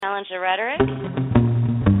Challenge the Rhetoric.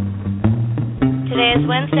 Today is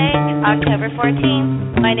Wednesday, October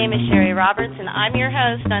 14th. My name is Cheri Roberts, and I'm your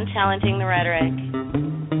host on Challenging the Rhetoric.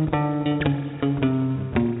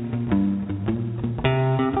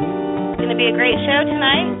 It's going to be a great show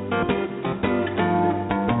tonight.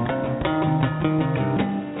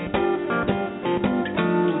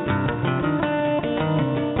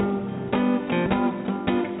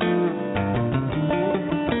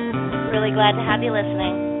 Really glad to have you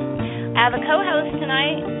listening. I have a co-host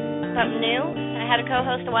tonight, something new. I had a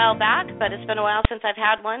co-host a while back, but it's been a while since I've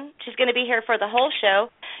had one. She's going to be here for the whole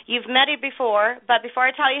show. You've met her before, but before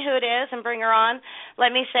I tell you who it is and bring her on,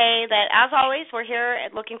 let me say that, as always, we're here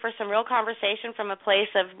looking for some real conversation from a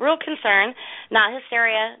place of real concern, not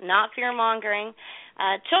hysteria, not fear-mongering.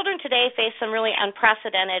 Children today face some really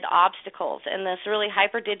unprecedented obstacles in this really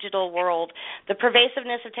hyper-digital world. The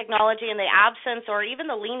pervasiveness of technology and the absence or even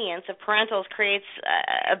the lenience of parentals creates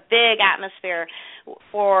a big atmosphere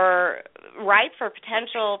for ripe for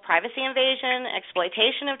potential privacy invasion,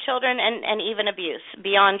 exploitation of children, and even abuse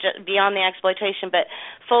beyond the exploitation, but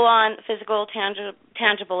full-on physical,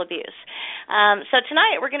 tangible abuse. So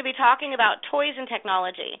tonight we're going to be talking about toys and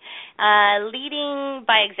technology, leading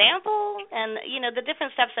by example, and the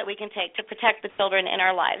different steps that we can take to protect the children in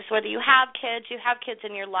our lives. Whether you have kids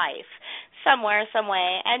in your life somewhere, some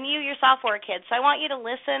way, and you yourself were a kid. So I want you to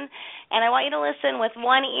listen, and I want you to listen with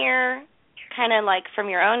one ear kind of like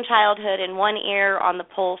from your own childhood and one ear on the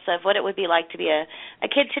pulse of what it would be like to be a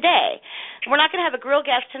kid today. We're not going to have a grill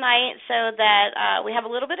guest tonight, so that we have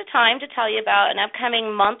a little bit of time to tell you about an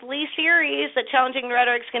upcoming monthly series that Challenging the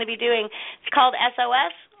Rhetoric is going to be doing. It's called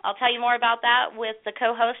SOS. I'll tell you more about that with the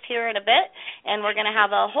co-host here in a bit, and we're going to have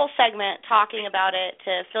a whole segment talking about it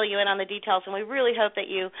to fill you in on the details, and we really hope that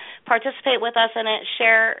you participate with us in it,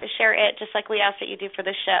 share it, just like we ask that you do for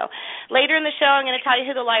this show. Later in the show, I'm going to tell you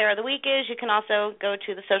who the Liar of the Week is. You can also go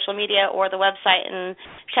to the social media or the website and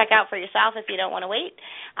check out for yourself if you don't want to wait.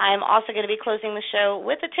 I'm also going to be closing the show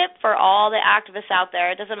with a tip for all the activists out there.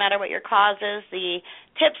 It doesn't matter what your cause is. The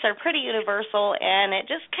tips are pretty universal, and it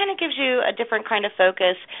just kind of gives you a different kind of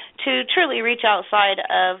focus to truly reach outside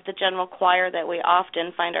of the general choir that we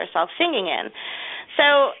often find ourselves singing in.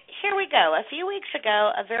 So here we go. A few weeks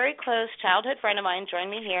ago, a very close childhood friend of mine joined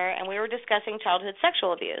me here, and we were discussing childhood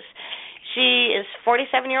sexual abuse. She is a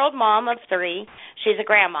 47-year-old mom of 3. She's a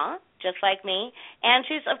grandma, just like me, and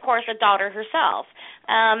she's, of course, a daughter herself.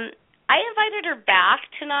 I invited her back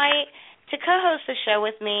tonight to co-host the show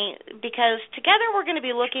with me because together we're going to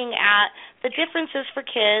be looking at the differences for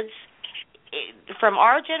kids from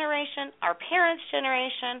our generation, our parents'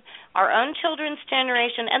 generation, our own children's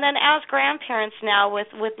generation, and then as grandparents now with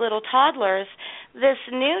little toddlers, this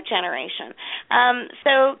new generation.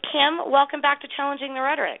 So, Kim, welcome back to Challenging the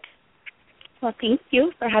Rhetoric. Well, thank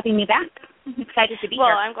you for having me back. I'm excited to be here.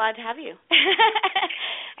 Well, I'm glad to have you.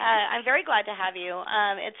 I'm very glad to have you.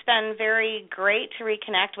 It's been very great to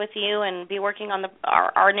reconnect with you and be working on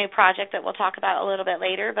our new project that we'll talk about a little bit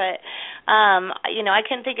later. But, I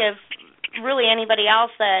couldn't think of really anybody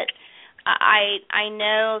else that I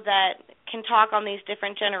know that can talk on these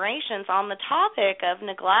different generations on the topic of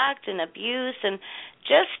neglect and abuse and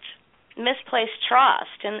just misplaced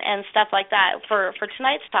trust and stuff like that for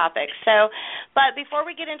tonight's topic. So, but before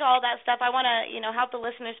we get into all that stuff, I want to, help the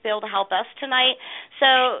listeners be able to help us tonight.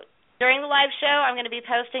 So during the live show, I'm going to be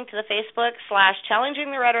posting to the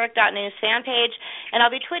Facebook/ChallengingTheRhetoric.news fan page, and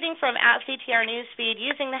I'll be tweeting from @CTR Newsfeed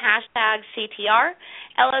using the hashtag CTR,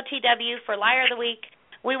 LOTW for Liar of the Week.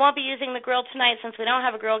 We won't be using the grill tonight since we don't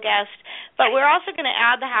have a grill guest, but we're also going to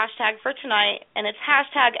add the hashtag for tonight, and it's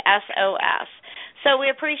hashtag SOS. So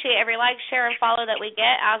we appreciate every like, share, and follow that we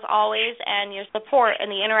get, as always, and your support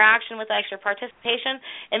and the interaction with us, your participation.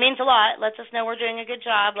 It means a lot. Lets us know we're doing a good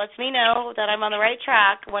job. Lets me know that I'm on the right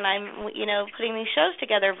track when I'm, putting these shows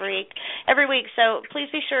together every week. So please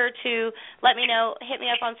be sure to let me know. Hit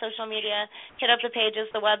me up on social media. Hit up the pages,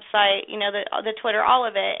 the website, the Twitter, all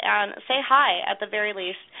of it, and say hi at the very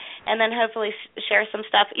least, and then hopefully share some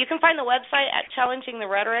stuff. You can find the website at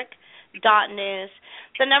challengingtherhetoric.news.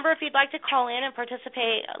 The number, if you'd like to call in and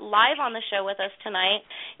participate live on the show with us tonight,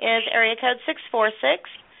 is area code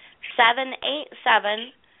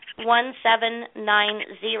 646-787-4228.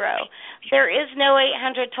 There is no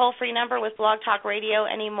 800 toll-free number with Blog Talk Radio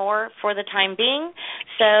anymore for the time being.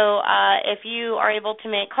 So if you are able to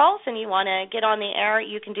make calls and you want to get on the air,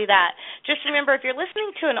 you can do that. Just remember, if you're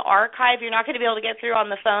listening to an archive, you're not going to be able to get through on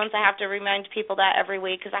the phones. I have to remind people that every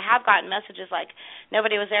week because I have gotten messages like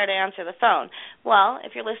nobody was there to answer the phone. Well,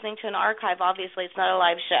 if you're listening to an archive, obviously it's not a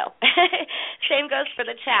live show. Same goes for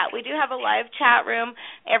the chat. We do have a live chat room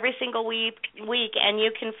every single week, and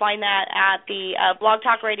you can find that at the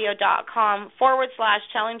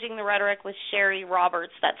blogtalkradio.com/challenging the rhetoric with Cheri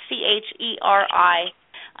Roberts. That's Cheri,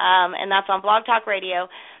 and that's on Blog Talk Radio.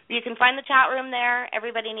 You can find the chat room there.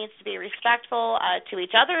 Everybody needs to be respectful to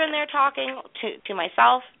each other in there talking, to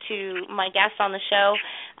myself, to my guests on the show,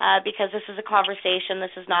 because this is a conversation.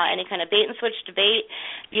 This is not any kind of bait and switch debate.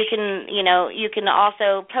 You can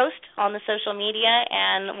also post on the social media,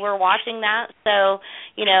 and we're watching that. So,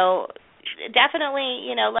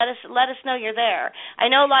 definitely, let us know you're there. I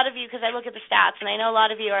know a lot of you, because I look at the stats, and I know a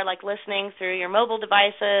lot of you are like listening through your mobile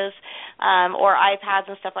devices or iPads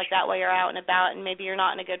and stuff like that while you're out and about, and maybe you're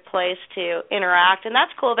not in a good place to interact, and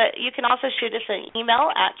that's cool. But you can also shoot us an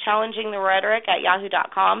email at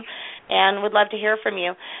challengingtherhetoric@yahoo.com, and would love to hear from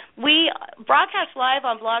you. We broadcast live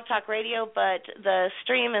on Blog Talk Radio, but the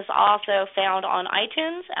stream is also found on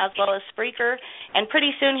iTunes as well as Spreaker, and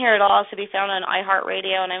pretty soon here it'll also be found on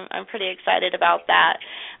iHeartRadio, and I'm pretty excited about that.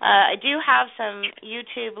 I do have some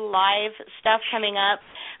YouTube live stuff coming up,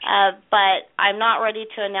 but I'm not ready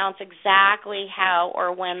to announce exactly how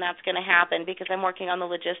or when that's going to happen because I'm working on the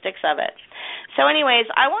logistics of it. So anyways,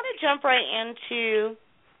 I want to jump right into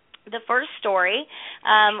the first story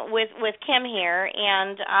with Kim here,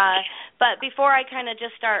 and but before I kind of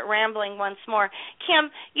just start rambling once more,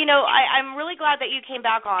 Kim, I'm really glad that you came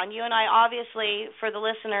back on. You and I, obviously, for the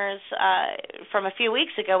listeners from a few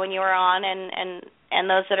weeks ago when you were on, and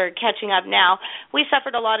those that are catching up now, we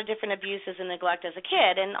suffered a lot of different abuses and neglect as a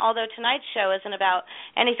kid, and although tonight's show isn't about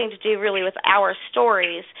anything to do really with our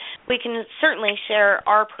stories, we can certainly share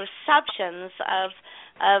our perceptions of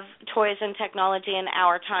toys and technology in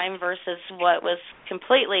our time versus what was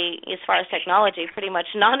completely, as far as technology, pretty much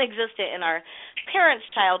non-existent in our parents'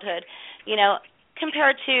 childhood,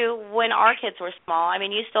 compared to when our kids were small. I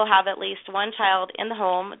mean, you still have at least one child in the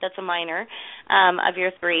home that's a minor of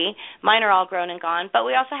your three. Mine are all grown and gone, but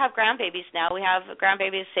we also have grandbabies now. We have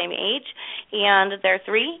grandbabies same age, and they're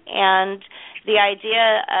 3, and the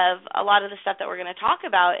idea of a lot of the stuff that we're going to talk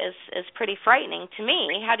about is pretty frightening to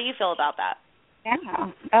me. How do you feel about that? Yeah.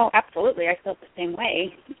 Oh, absolutely. I feel the same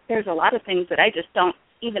way. There's a lot of things that I just don't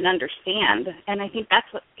even understand, and I think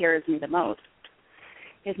that's what scares me the most,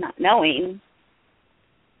 is not knowing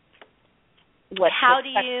what to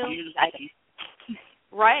expect from these items.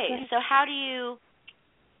 Right. So how do you,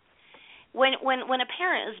 when a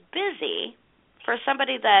parent is busy, for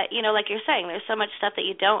somebody that, like you're saying, there's so much stuff that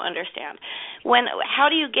you don't understand, how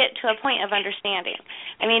do you get to a point of understanding?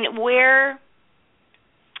 I mean,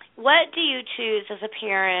 what do you choose as a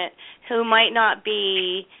parent who might not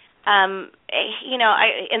be, in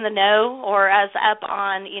the know or as up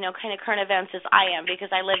on, kind of current events as I am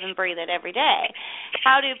because I live and breathe it every day?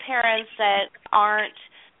 How do parents that aren't,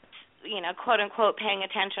 quote unquote, paying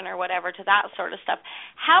attention or whatever to that sort of stuff,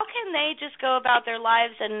 how can they just go about their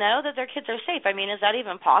lives and know that their kids are safe? I mean, is that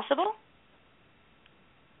even possible?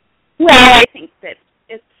 Well, I think that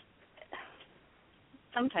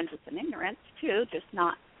sometimes it's an ignorance too, just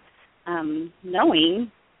not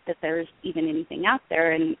knowing that there's even anything out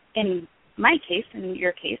there. And in my case, in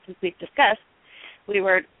your case, as we've discussed, we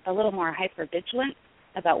were a little more hyper-vigilant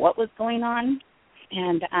about what was going on.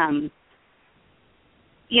 And,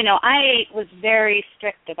 I was very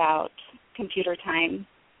strict about computer time,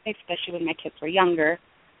 especially when my kids were younger.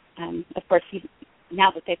 Of course,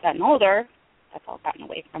 now that they've gotten older, that's all gotten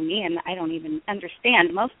away from me, and I don't even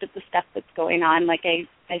understand most of the stuff that's going on. Like I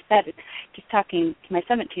said, just talking to my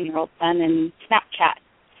 17-year-old son in Snapchat.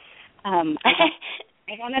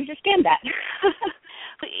 I don't understand that.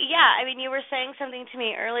 Yeah, I mean, you were saying something to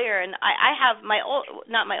me earlier, and I have my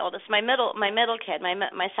middle kid,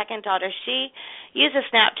 my second daughter. She uses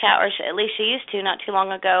Snapchat, or at least she used to not too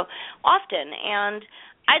long ago, often, and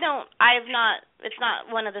it's not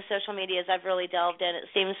one of the social medias I've really delved in. It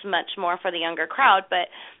seems much more for the younger crowd, but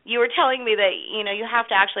you were telling me that, you have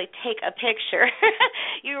to actually take a picture.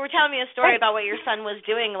 You were telling me a story about what your son was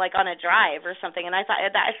doing, like on a drive or something, and I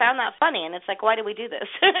found that funny, and it's like, why do we do this?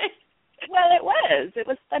 Well, it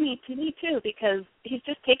was funny to me, too, because he's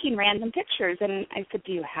just taking random pictures, and I said,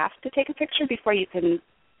 do you have to take a picture before you can,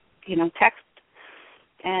 text?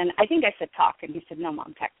 And I think I said talk, and he said, no,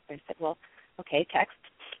 Mom, text. I said, well, okay, text.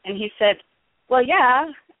 And he said, well,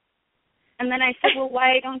 yeah, And then I said, well,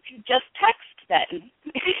 why don't you just text then?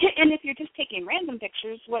 And if you're just taking random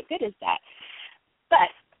pictures, what good is that? But,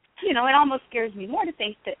 it almost scares me more to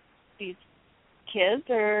think that these kids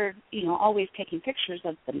are, always taking pictures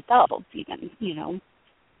of themselves even.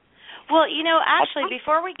 Well, actually,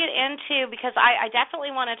 before we get into, because I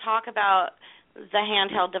definitely want to talk about the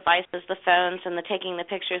handheld devices, the phones, and the taking the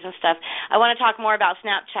pictures and stuff. I want to talk more about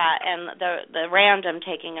Snapchat and the random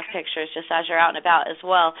taking of pictures just as you're out and about as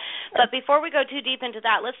well. But before we go too deep into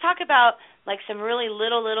that, let's talk about some really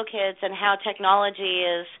little kids and how technology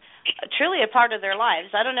is truly a part of their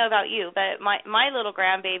lives. I don't know about you, but my little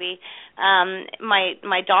grandbaby,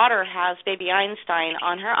 my daughter has Baby Einstein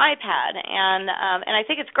on her iPad, and I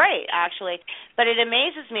think it's great actually. But it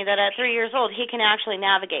amazes me that at 3 years old he can actually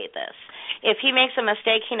navigate this. If he makes a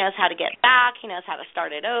mistake, he knows how to get back, he knows how to start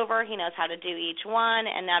it over, he knows how to do each one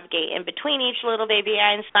and navigate in between each little Baby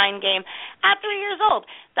Einstein game at 3 years old.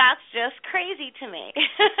 That's just crazy to me.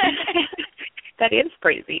 That is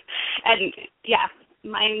crazy. And, yeah,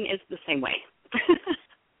 mine is the same way.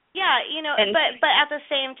 Yeah, but at the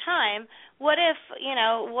same time, what if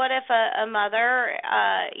a mother,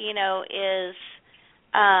 is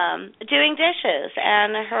doing dishes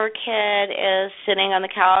and her kid is sitting on the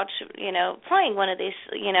couch, playing one of these,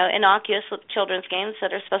 innocuous children's games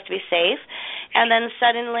that are supposed to be safe, and then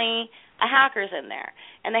suddenly a hacker's in there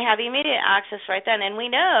and they have immediate access right then. And we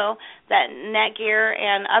know that Netgear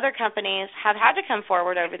and other companies have had to come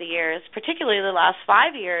forward over the years, particularly the last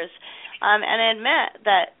 5 years, and admit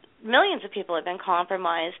that millions of people have been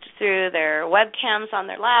compromised through their webcams on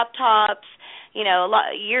their laptops.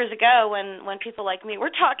 Years ago when people like me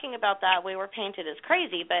were talking about that, we were painted as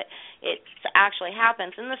crazy, but it actually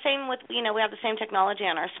happens. And the same with, we have the same technology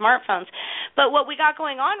on our smartphones. But what we got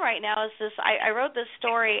going on right now is this, I wrote this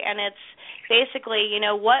story, and it's basically,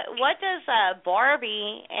 what does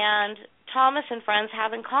Barbie and Thomas and Friends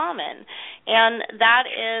have in common? And that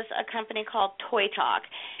is a company called Toy Talk.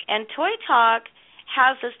 And Toy Talk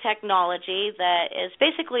has this technology that is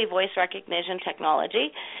basically voice recognition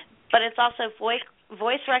technology, but it's also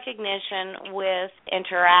voice recognition with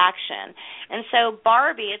interaction. And so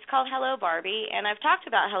Barbie, it's called Hello Barbie, and I've talked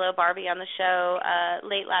about Hello Barbie on the show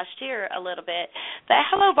late last year a little bit. But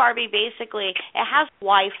Hello Barbie, basically, it has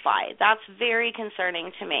Wi-Fi. That's very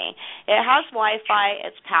concerning to me. It has Wi-Fi.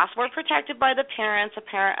 It's password protected by the parents. A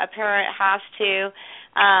parent has to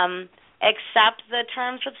accept the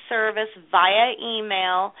terms of service via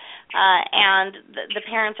email, and the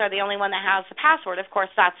parents are the only one that has the password. Of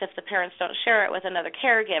course, that's if the parents don't share it with another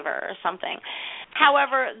caregiver or something.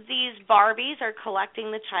 However, these Barbies are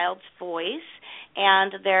collecting the child's voice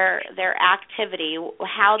and their activity,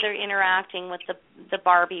 how they're interacting with the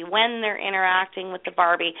Barbie, when they're interacting with the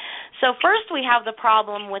Barbie. So first we have the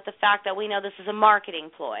problem with the fact that we know this is a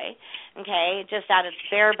marketing ploy, okay, just at its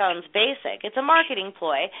bare bones basic. It's a marketing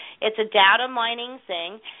ploy. It's a data mining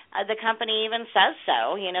thing. The company even says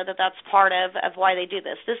so, that's part of why they do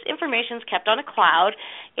this. This information is kept on a cloud.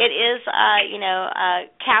 It is,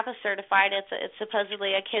 CAPA certified. It's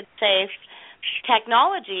supposedly a kid-safe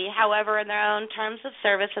technology. However, in their own terms of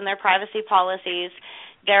service and their privacy policies,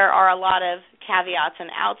 there are a lot of caveats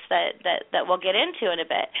and outs that we'll get into in a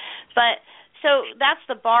bit. But so that's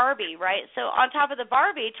the Barbie, right? So on top of the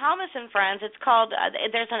Barbie, Thomas and Friends, it's called,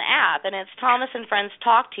 there's an app, and it's Thomas and Friends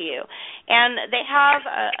Talk to You. And they have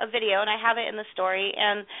a video, and I have it in the story.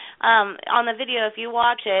 And on the video, if you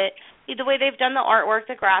watch it, the way they've done the artwork,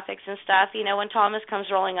 the graphics and stuff, when Thomas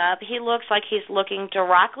comes rolling up, he looks like he's looking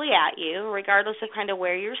directly at you, regardless of kind of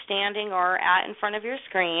where you're standing or at in front of your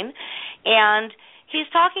screen. And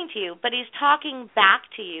he's talking to you, but he's talking back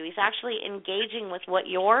to you. He's actually engaging with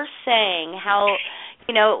what you're saying,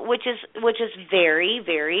 which is very,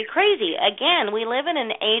 very crazy. Again, we live in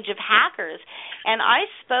an age of hackers, and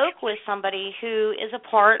I spoke with somebody who is a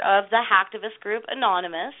part of the hacktivist group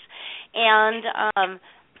Anonymous, and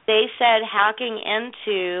they said hacking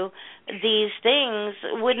into these things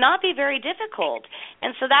would not be very difficult.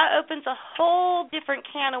 And so that opens a whole different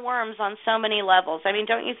can of worms on so many levels. I mean,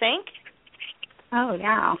 don't you think? Oh,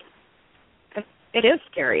 yeah. It is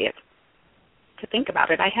scary to think about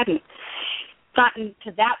it. I hadn't gotten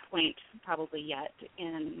to that point probably yet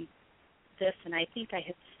in this, and I think I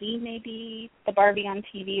had seen maybe the Barbie on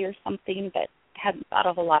TV or something, but hadn't thought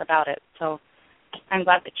a whole lot about it. So I'm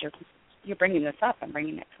glad that you're bringing this up and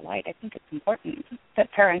bringing it to light. I think it's important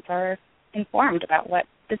that parents are informed about what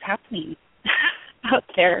is happening out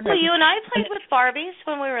there. Well, you and I played with Barbies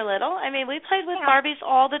when we were little. I mean, we played with Barbies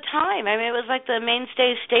all the time. I mean, it was like the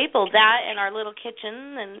mainstay staple, that and our little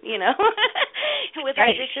kitchen and, with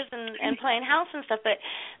our dishes and playing house and stuff. But,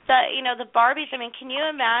 the Barbies, I mean, can you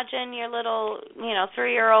imagine your little,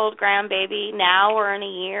 3-year-old grandbaby now or in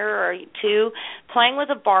a year or two playing with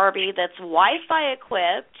a Barbie that's Wi-Fi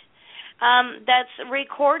equipped, that's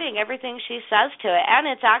recording everything she says to it, and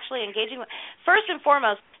it's actually engaging. First and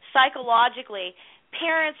foremost, psychologically,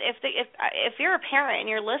 parents, if you're a parent and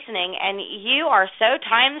you're listening and you are so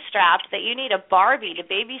time-strapped that you need a Barbie to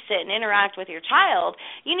babysit and interact with your child,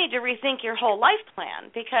 you need to rethink your whole life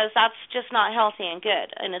plan, because that's just not healthy and good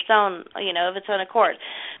in its own, of its own accord.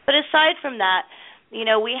 But aside from that,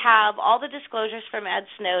 we have all the disclosures from Ed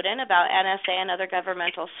Snowden about NSA and other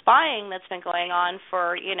governmental spying that's been going on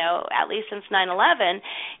for, at least since 9/11.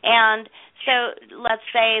 And so let's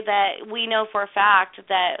say that we know for a fact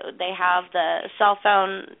that they have the cell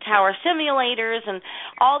phone tower simulators and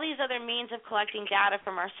all these other means of collecting data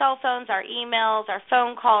from our cell phones, our emails, our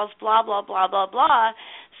phone calls, blah, blah, blah, blah, blah.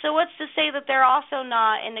 So what's to say that they're also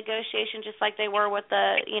not in negotiation just like they were with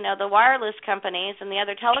the wireless companies and the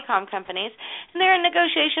other telecom companies, and they're in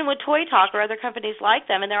negotiation with Toy Talk or other companies like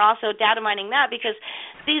them, and they're also data mining that, because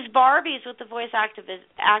these Barbies with the voice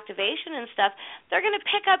activation and stuff, they're going to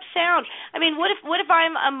pick up sound. I mean, what if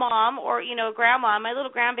I'm a mom or, a grandma, my little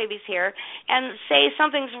grandbaby's here, and say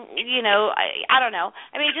something's, I don't know.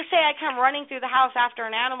 I mean, just say I come running through the house after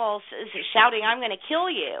an animal shouting, "I'm going to kill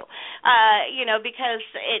you," because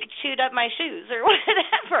it chewed up my shoes or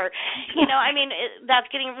whatever. I mean,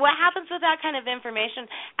 what happens with that kind of information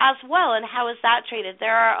as well, and how is that treated?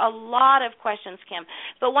 There are a lot of questions, Kim.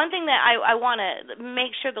 But one thing that I want to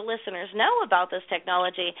make sure the listeners know about this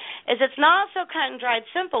technology is it's not so cut and dried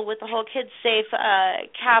simple with the whole Kids Safe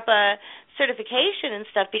CAPA certification and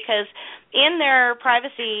stuff, because in their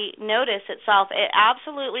privacy notice itself, it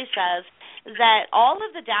absolutely says that all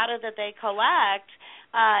of the data that they collect,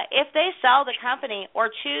 if they sell the company or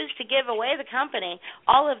choose to give away the company,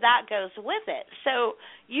 all of that goes with it. So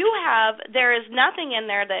there is nothing in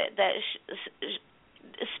there that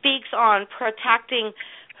speaks on protecting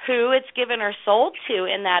who it's given or sold to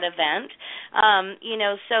in that event.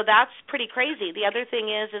 So that's pretty crazy. The other thing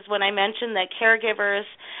is when I mentioned that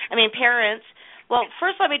parents, well,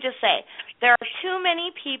 first let me just say, there are too many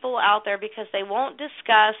people out there, because they won't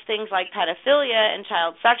discuss things like pedophilia and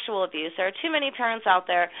child sexual abuse. There are too many parents out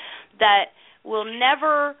there that will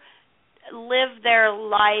never live their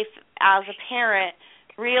life as a parent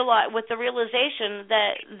with the realization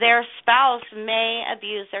that their spouse may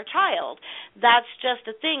abuse their child. That's just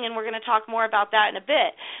a thing, and we're going to talk more about that in a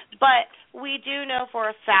bit. But we do know for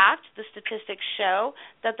a fact, the statistics show,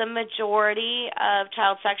 that the majority of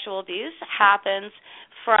child sexual abuse happens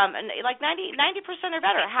from, like 90% or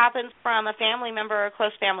better, happens from a family member or a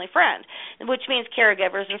close family friend, which means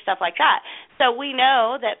caregivers and stuff like that. So we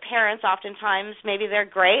know that parents oftentimes, maybe they're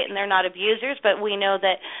great and they're not abusers, but we know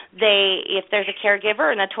that if there's a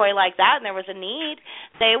caregiver and a toy like that and there was a need,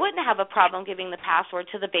 they wouldn't have a problem giving the password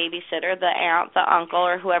to the babysitter, the aunt, the uncle,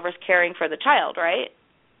 or whoever's caring for the child, right?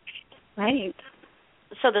 Right.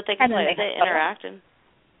 So that they can play with it, interact.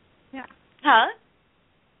 Yeah. Huh?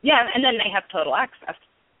 Yeah, and then they have total access.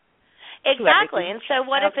 Exactly. And so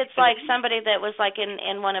what if it's like somebody that was like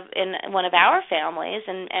in one of our families,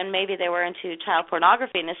 and maybe they were into child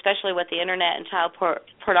pornography, and especially with the internet and child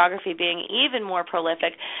pornography being even more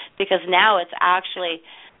prolific, because now it's actually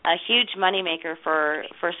a huge moneymaker for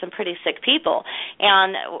some pretty sick people.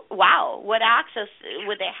 And wow, what access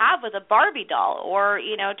would they have with a Barbie doll or,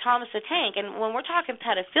 Thomas the Tank? And when we're talking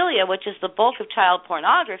pedophilia, which is the bulk of child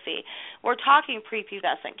pornography, we're talking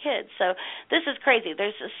prepubescent kids. So this is crazy.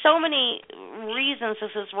 There's so many reasons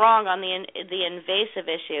this is wrong on the invasive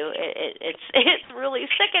issue. It's really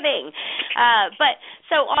sickening. But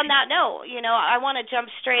so on that note, I want to jump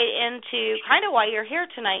straight into kind of why you're here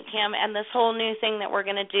tonight, Kim, and this whole new thing that we're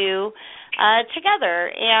going to do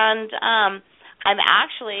together. And I'm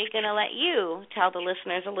actually going to let you tell the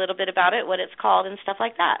listeners a little bit about it, what it's called and stuff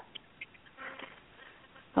like that.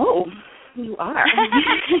 Oh, you are.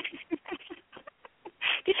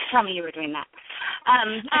 Did you tell me you were doing that?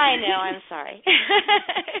 I know, I'm sorry.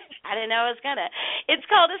 I didn't know I was going to. It's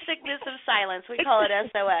called A Sickness of Silence. We call it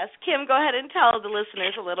SOS. Kim, go ahead and tell the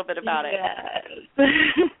listeners a little bit about it.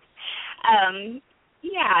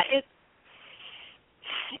 Yes. It's,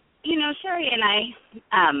 Cheri and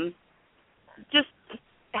I just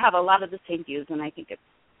have a lot of the same views, and I think it's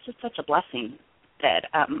just such a blessing that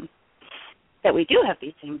we do have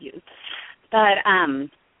these same views. But,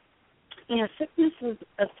 sickness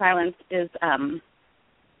of silence is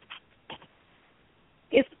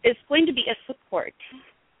is going to be a support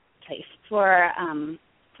place for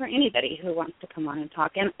anybody who wants to come on and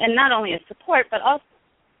talk, and not only a support, but also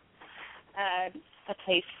a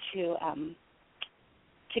place to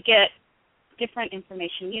get different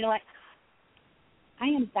information. You know what? I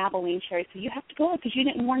am babbling, Cheri, so you have to go because you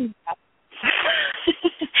didn't warn me about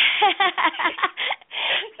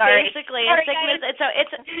Sorry. Basically, Sorry,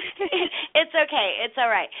 it's okay. It's all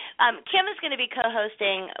right. Kim is going to be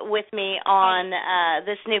co-hosting with me on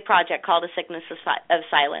this new project called A Sickness of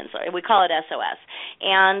Silence. We call it SOS.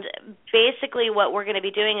 And basically what we're going to be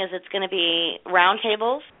doing is it's going to be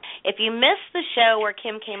roundtables. If you missed the show where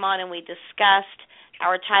Kim came on and we discussed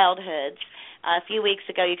our childhoods a few weeks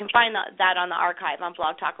ago, you can find that on the archive on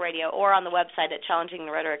Blog Talk Radio or on the website at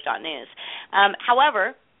challengingtherhetoric.news.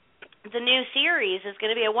 However, the new series is going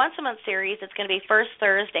to be a once-a-month series. It's going to be first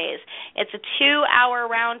Thursdays. It's a 2-hour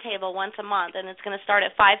roundtable once a month, and it's going to start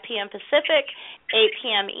at 5 p.m. Pacific, 8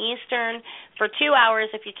 p.m. Eastern for 2 hours.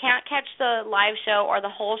 If you can't catch the live show or the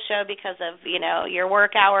whole show because of, your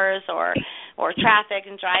work hours or traffic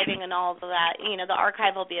and driving and all of that, the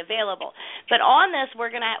archive will be available. But on this,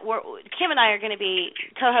 Kim and I are going to be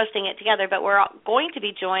co-hosting it together, but we're going to be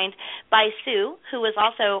joined by Sue, who was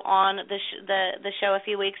also on the show a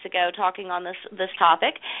few weeks ago talking on this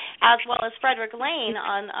topic, as well as Frederick Lane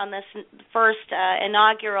on this first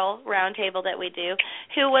inaugural roundtable that we do,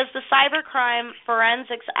 who was the cybercrime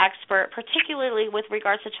forensics expert, particularly with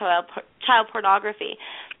regards to child pornography.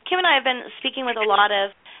 Kim and I have been speaking with a lot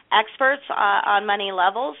of experts on many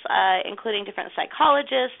levels, including different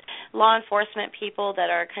psychologists, law enforcement people that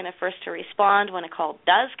are kind of first to respond when a call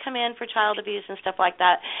does come in for child abuse and stuff like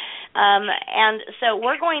that. And so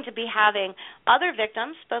we're going to be having other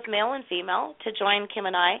victims, both male and female, to join Kim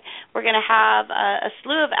and I. We're going to have a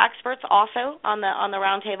slew of experts also on the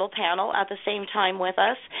roundtable panel at the same time with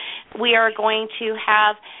us. We are going to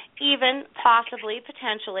have even possibly,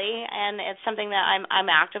 potentially, and it's something that I'm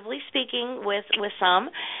actively speaking with some,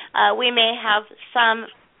 we may have some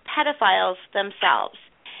pedophiles themselves.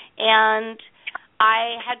 And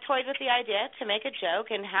I had toyed with the idea to make a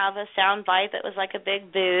joke and have a sound bite that was like a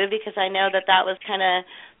big boo, because I know that was kind of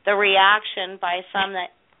the reaction by some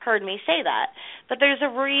that heard me say that. But there's a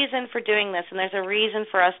reason for doing this, and there's a reason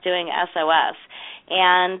for us doing SOS.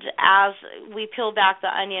 And as we peel back the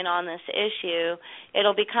onion on this issue,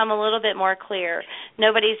 it'll become a little bit more clear.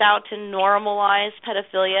 Nobody's out to normalize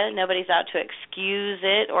pedophilia. Nobody's out to excuse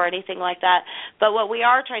it or anything like that. But what we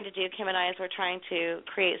are trying to do, Kim and I, is we're trying to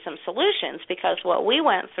create some solutions, because what we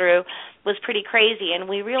went through was pretty crazy, and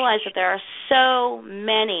we realized that there are so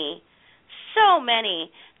many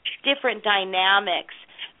different dynamics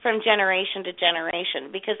from generation to generation,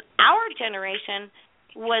 because our generation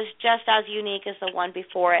was just as unique as the one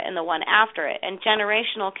before it and the one after it, and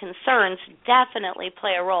generational concerns definitely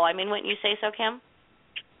play a role. I mean, wouldn't you say so, Kim?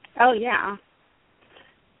 Oh, yeah.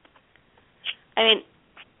 I mean,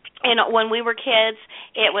 when we were kids,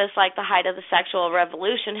 it was like the height of the sexual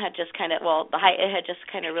revolution had just it had just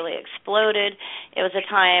kind of really exploded. It was a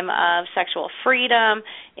time of sexual freedom.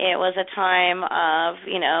 It was a time of,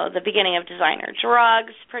 the beginning of designer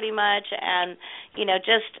drugs, pretty much, and,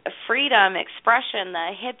 just freedom, expression,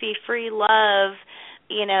 the hippie free love,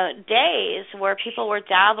 days where people were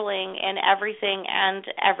dabbling in everything and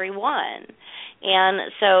everyone.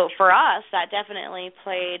 And so for us, that definitely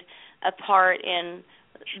played a part in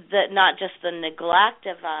not just the neglect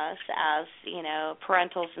of us as,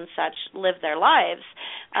 parentals and such live their lives,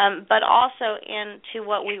 but also into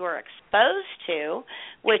what we were exposed to,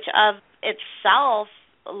 which of itself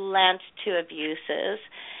lent to abuses.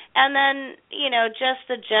 And then, just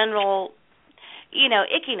the general,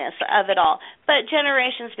 ickiness of it all. But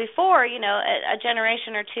generations before, a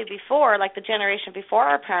generation or two before, like the generation before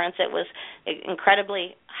our parents, it was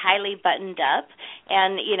incredibly highly buttoned up.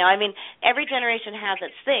 And, every generation has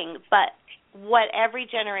its thing. But what every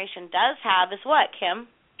generation does have is what, Kim?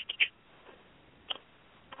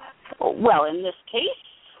 Well, in this case,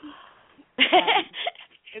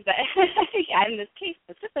 in this case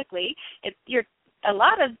specifically, a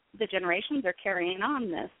lot of the generations are carrying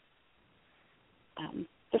on this.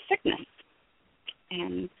 The sickness,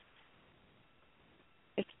 and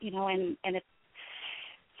if and if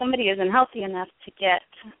somebody isn't healthy enough to get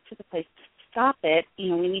to the place to stop it,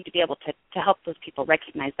 we need to be able to help those people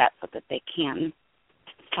recognize that so that they can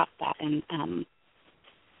stop that. And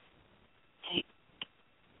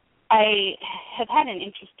I have had an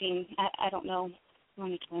interesting. I don't know if you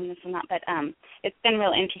want to explain this or not, but it's been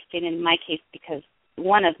real interesting in my case, because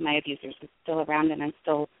one of my abusers is still around, and I'm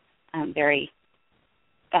still very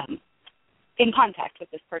in contact with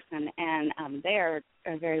this person, and they are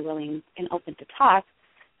very willing and open to talk.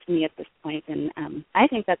 to me at this point, and I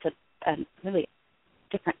think that's a really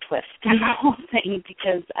different twist in the whole thing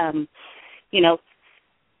because,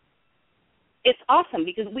 it's awesome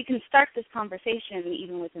because we can start this conversation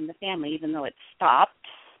even within the family, even though it stopped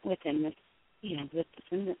within this,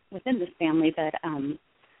 within this family. But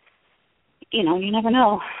you never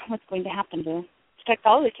know what's going to happen to affect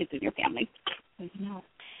all the kids in your family.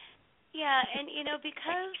 Yeah, and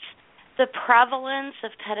because the prevalence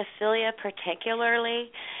of pedophilia,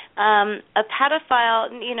 particularly, a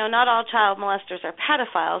pedophile, not all child molesters are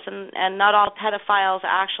pedophiles, and not all pedophiles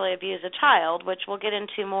actually abuse a child, which we'll get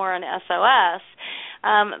into more on SOS.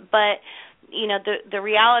 But the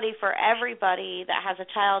reality for everybody that has a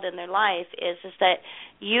child in their life is that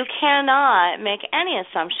you cannot make any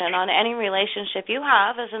assumption on any relationship you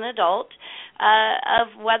have as an adult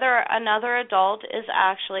of whether another adult is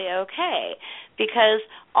actually okay, because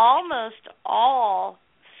almost all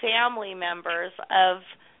family members of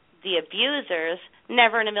the abusers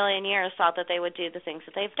never in a million years thought that they would do the things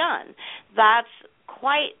that they've done. That's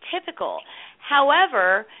quite typical.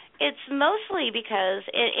 However, it's mostly because,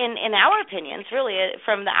 in our opinions, really,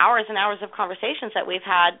 from the hours and hours of conversations that we've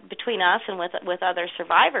had between us and with other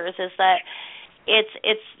survivors, is that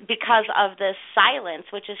it's because of this silence,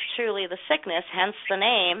 which is truly the sickness, hence the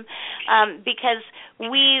name, because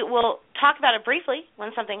we will talk about it briefly when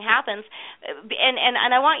something happens. And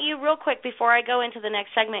I want you real quick before I go into the next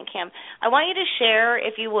segment, Kim, I want you to share,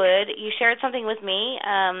 if you would, you shared something with me,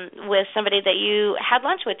 with somebody that you had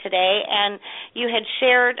lunch with today, and you had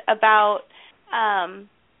shared about,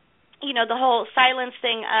 the whole silence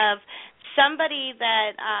thing of somebody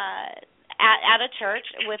that at a church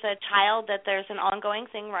with a child that there's an ongoing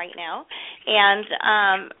thing right now, and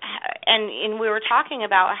we were talking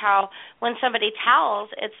about how when somebody tells,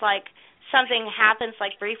 it's like something happens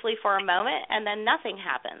like briefly for a moment and then nothing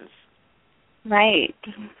happens. Right,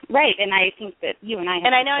 and I think that you and I have,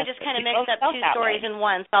 and I know I just kind of mixed up two stories in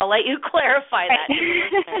one, so I'll let you clarify that.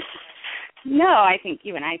 No, I think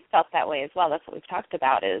you and I felt that way as well. That's what we've talked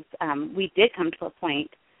about is we did come to a point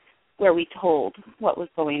where we told what was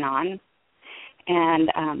going on, and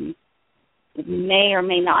may or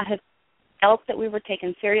may not have felt that we were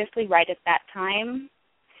taken seriously right at that time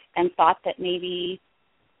and thought that maybe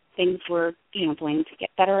things were, going to get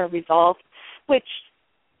better or resolved, which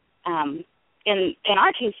in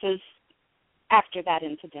our cases, after that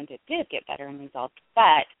incident, it did get better and resolved,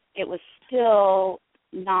 but it was still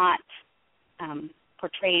not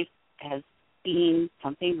portrayed as being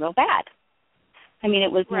something real bad. I mean,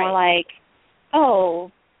 it was more like,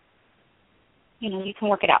 oh, you can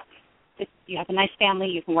work it out. If you have a nice family,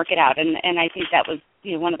 you can work it out. And I think that was,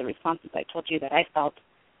 one of the responses I told you that I felt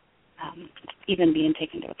even being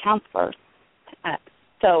taken to a counselor.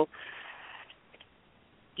 So,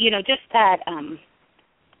 just that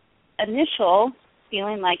initial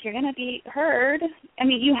feeling like you're going to be heard. I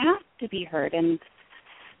mean, you have to be heard. And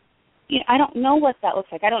I don't know what that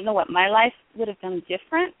looks like. I don't know what my life would have done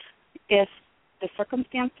different if the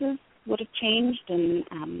circumstances would have changed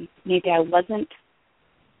and maybe I wasn't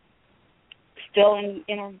still in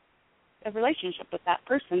a relationship with that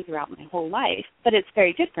person throughout my whole life. But it's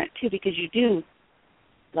very different, too, because you do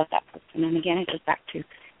love that person. And, again, it goes back to,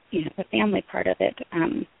 the family part of it.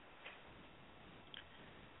 I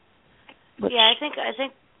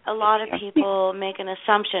think a lot of people make an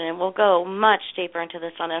assumption, and we'll go much deeper into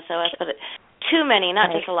this on SOS, but too many,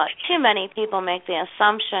 not just a lot, too many people make the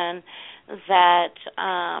assumption that,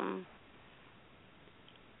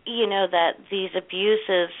 that these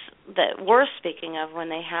abuses that we're speaking of when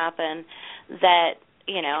they happen, that,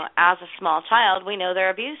 as a small child, we know they're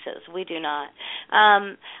abuses. We do not.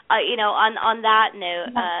 On that note,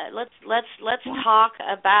 let's talk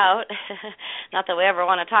about, not that we ever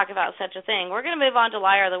want to talk about such a thing. We're going to move on to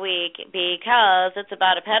Liar of the Week because it's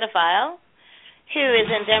about a pedophile who is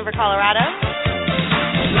in Denver, Colorado.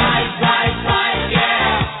 Lies, lies, lies,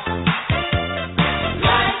 yeah.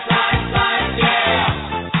 Lies, lies, lies, yeah.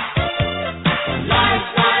 Lies,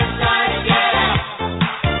 lies, lies, yeah.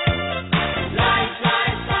 Lies,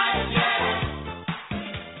 lies, lies, yeah.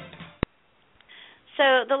 So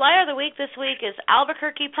the Liar of the Week this week is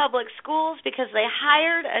Albuquerque Public Schools because they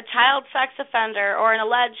hired a child sex offender or an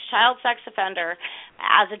alleged child sex offender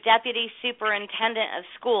as a deputy superintendent of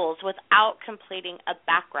schools without completing a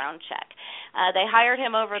background check. They hired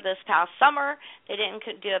him over this past summer. They didn't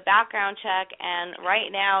do a background check, and right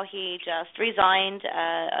now he just resigned.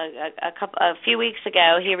 A few weeks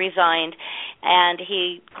ago he resigned, and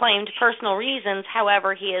he claimed personal reasons.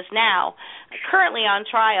 However, he is now currently on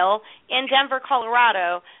trial in Denver,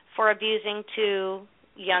 Colorado for abusing two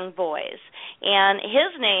young boys. And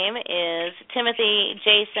his name is Timothy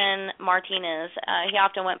Jason Martinez. He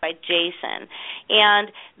often went by Jason.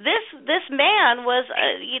 And this man was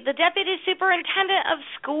the deputy superintendent of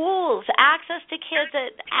schools, access to kids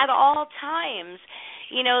at all times.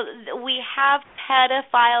 You know, we have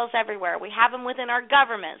pedophiles everywhere. We have them within our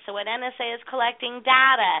government. So when NSA is collecting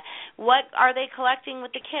data, what are they collecting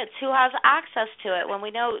with the kids? Who has access to it when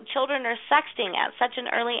we know children are sexting at such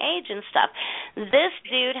an early age and stuff? This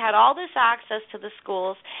dude had all this access to the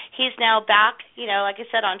schools. He's now back, you know, like I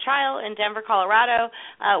said, on trial in Denver, Colorado,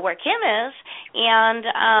 where Kim is.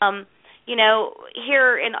 And, you know,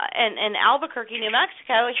 here in Albuquerque, New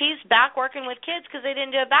Mexico, he's back working with kids because they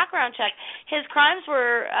didn't do a background check. His crimes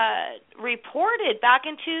were reported back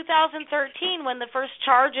in 2013 when the first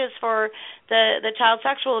charges for the child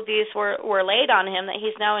sexual abuse were laid on him that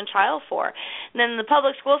he's now in trial for. And then the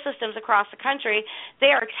public school systems across the country,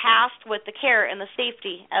 they are tasked with the care and the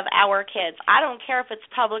safety of our kids. I don't care if it's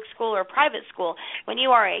public school or private school. When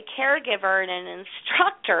you are a caregiver and an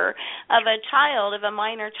instructor of a child, of a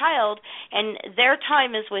minor child, and their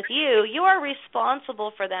time is with you, you are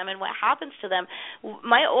responsible for them and what happens to them.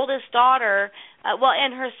 My oldest daughter,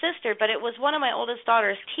 and her sister, but it was one of my oldest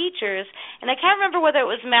daughter's teachers, and I can't remember whether it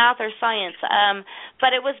was math or science,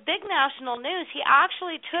 but it was big national news. He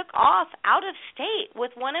actually took off out of state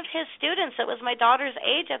with one of his students that was my daughter's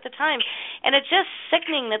age at the time, and it's just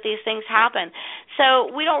sickening that these things happen. So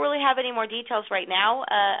we don't really have any more details right now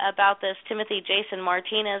about this Timothy Jason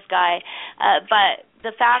Martinez guy, but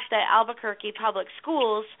the fact that Albuquerque Public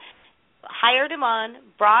Schools hired him on,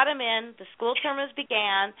 brought him in, the school term has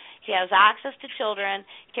began, he has access to children.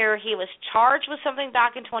 Here he was charged with something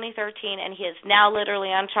back in 2013, and he is now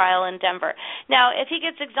literally on trial in Denver. Now, if he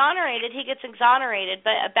gets exonerated, he gets exonerated,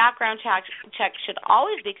 but a background check should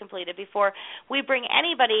always be completed before we bring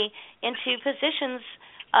anybody into positions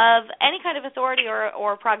of any kind of authority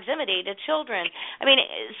or proximity to children. I mean,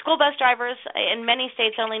 school bus drivers in many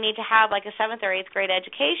states only need to have like a 7th or 8th grade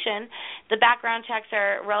education. The background checks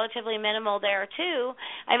are relatively minimal there too.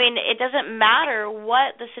 I mean, it doesn't matter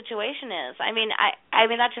what the situation is. I mean,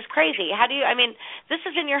 that's just crazy. This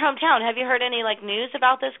is in your hometown. Have you heard any like news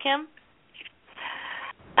about this, Kim?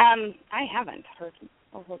 I haven't heard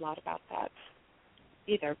a whole lot about that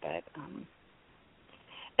either, but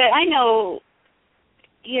I know,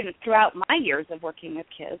 you know, throughout my years of working with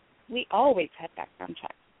kids, we always had background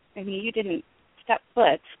checks. I mean, you didn't step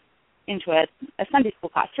foot into a Sunday school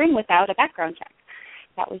classroom without a background check.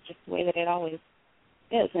 That was just the way that it always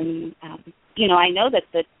is. And, you know, I know that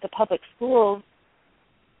the public schools,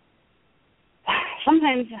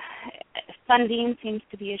 sometimes funding seems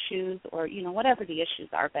to be issues or, you know, whatever the issues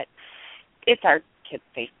are, but it's our kids'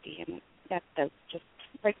 safety, and that does just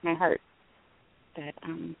break my heart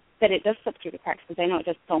that it does slip through the cracks, because I know it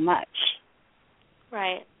does so much.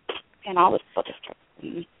 Right. And all the school districts.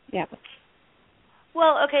 And, yeah.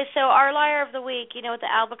 Well, okay, so our liar of the week, you know, with the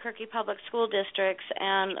Albuquerque Public School Districts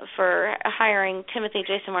and for hiring Timothy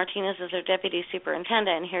Jason Martinez as their deputy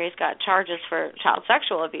superintendent, and here he's got charges for child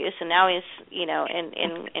sexual abuse, and now he's, you know,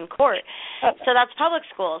 in court. So that's public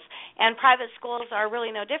schools. And private schools are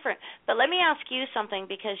really no different. But let me ask you something,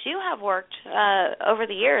 because you have worked over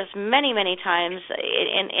the years many, many times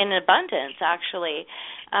in abundance, actually,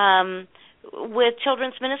 with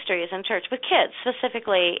children's ministries and church, with kids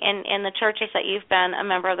specifically in the churches that you've been a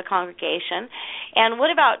member of the congregation. And what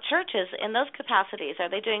about churches in those capacities? Are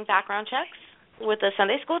they doing background checks with the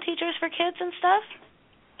Sunday school teachers for kids and stuff?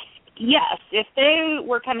 Yes, if they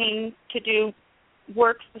were coming to do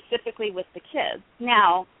work specifically with the kids.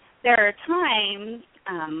 Now, there are times,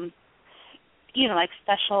 you know, like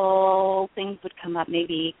special things would come up,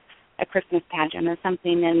 maybe a Christmas pageant or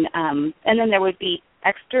something, and then there would be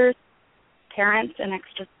extra parents and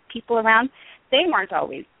extra people around. They weren't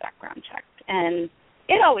always background checked, and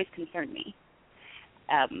it always concerned me.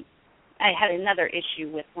 I had another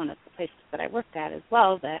issue with one of the places that I worked at as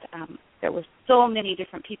well, that there were so many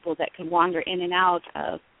different people that could wander in and out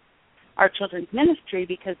of our children's ministry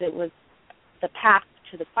because it was the path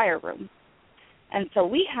to the fire room. And so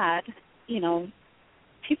we had, you know,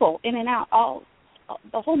 people in and out all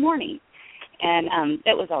the whole morning, and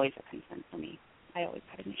it was always a concern for me. I always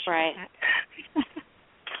had an issue with that.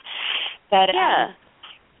 But yeah.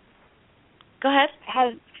 Go ahead.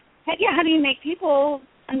 How do you make people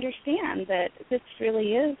understand that this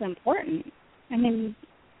really is important? I mean,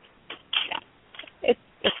 yeah,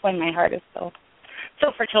 it's when my heart is so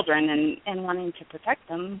for children and wanting to protect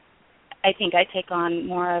them. I think I take on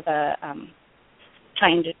more of a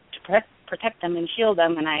trying to protect them and shield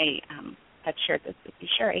them, and I have shared this with you,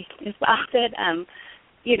 Cheri, as well, that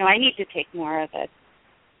you know, I need to take more of a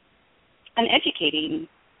an educating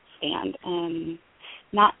stand,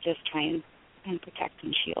 not just try and protect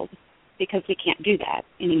and shield, because we can't do that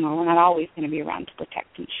anymore. We're not always going to be around to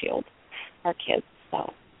protect and shield our kids,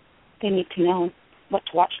 so they need to know what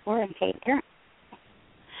to watch for, and so do the parents.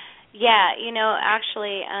 Yeah,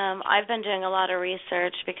 actually, I've been doing a lot of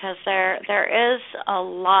research because there is a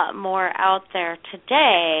lot more out there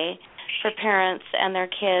today for parents and their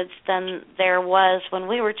kids than there was when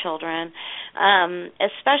we were children,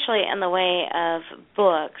 especially in the way of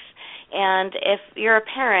books. And if you're a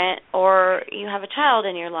parent or you have a child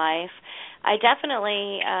in your life, I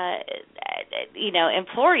definitely,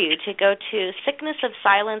 implore you to go to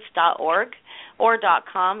sicknessofsilence.org or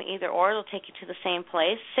 .com, either or. It'll take you to the same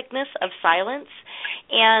place, Sickness of Silence.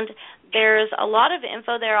 And there's a lot of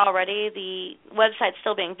info there already. The website's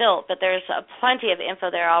still being built, but there's plenty of info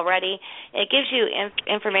there already. It gives you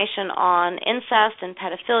information on incest and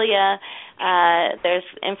pedophilia. There's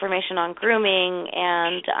information on grooming,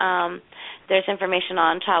 and there's information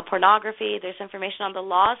on child pornography. There's information on the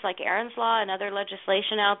laws like Aaron's Law and other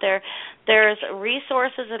legislation out there. There's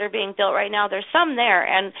resources that are being built right now. There's some there,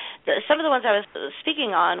 and some of the ones I was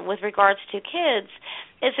speaking on with regards to kids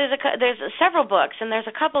is there's several books, and there's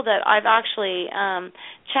a couple that I've actually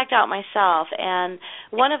checked out myself, and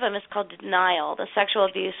one of them is called Denial, The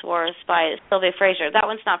Sexual Abuse Wars by Sylvia Fraser. That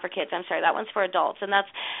one's not for kids, I'm sorry. That one's for adults, and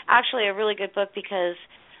that's actually a really good book because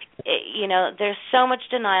there's so much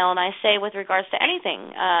denial, and I say with regards to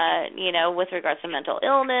anything, with regards to mental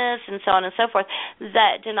illness and so on and so forth,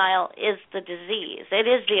 that denial is the disease. It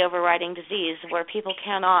is the overriding disease where people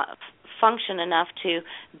cannot function enough to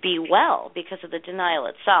be well because of the denial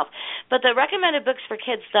itself. But the recommended books for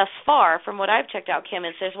kids thus far, from what I've checked out, Kim,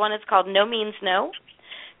 is there's one that's called No Means No,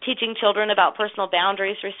 Teaching Children About Personal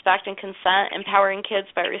Boundaries, Respect, and Consent, Empowering Kids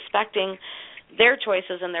by Respecting Their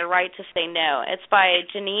Choices and Their Right to Say No. It's by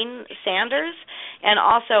Janine Sanders, and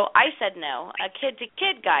also I Said No, A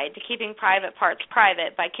Kid-to-Kid Guide to Keeping Private Parts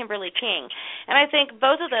Private by Kimberly King. And I think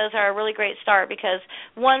both of those are a really great start because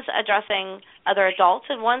one's addressing other adults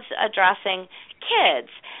and one's addressing kids,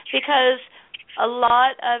 because a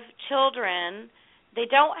lot of children, they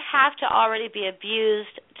don't have to already be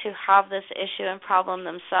abused to have this issue and problem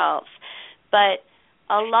themselves, but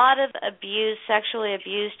a lot of sexually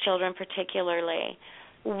abused children particularly,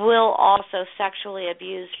 will also sexually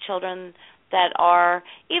abuse children that are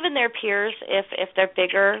even their peers if they're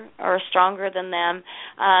bigger or stronger than them,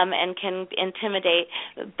 and can intimidate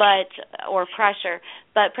or pressure,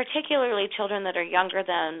 but particularly children that are younger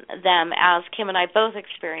than them, as Kim and I both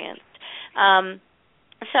experienced.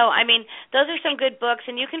 So, those are some good books,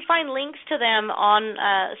 and you can find links to them on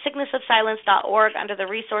sicknessofsilence.org under the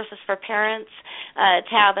Resources for Parents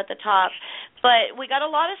tab at the top. But we got a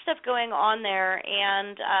lot of stuff going on there,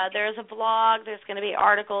 and there's a blog. There's going to be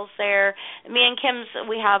articles there. Me and Kim's,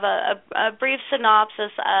 we have a brief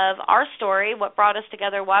synopsis of our story, what brought us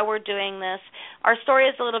together, why we're doing this. Our story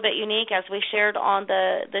is a little bit unique, as we shared on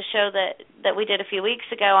the show that we did a few weeks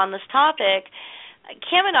ago on this topic.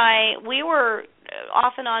 Kim and I, we were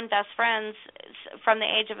off and on best friends from the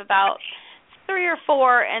age of about 3 or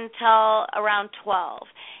 4 until around 12.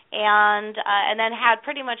 And then had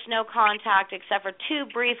pretty much no contact except for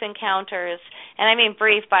 2 brief encounters, and I mean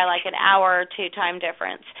brief by like an hour or 2 time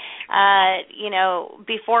difference,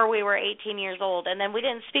 before we were 18 years old, and then we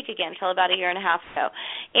didn't speak again until about a year and a half ago.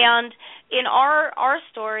 And in our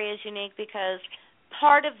story is unique because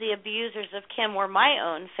part of the abusers of Kim were my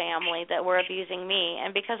own family that were abusing me,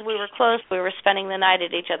 and because we were close, we were spending the night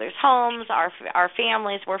at each other's homes. Our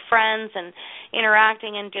families were friends and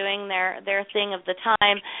interacting and doing their thing of the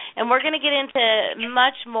time. And we're going to get into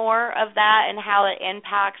much more of that and how it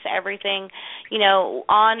impacts everything,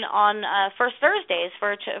 on first Thursdays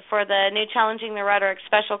for the new Challenging the Rhetoric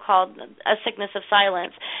special called A Sickness of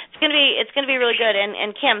Silence. It's going to be really good.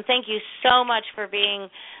 And Kim, thank you so much for being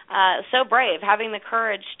so brave, having the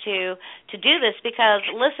courage to do this, because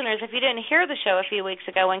listeners, if you didn't hear the show a few weeks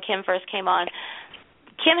ago when Kim first came on,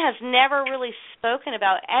 Kim has never really spoken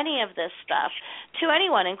about any of this stuff to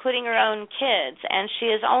anyone, including her own kids, and she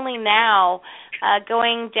is only now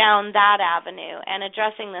going down that avenue and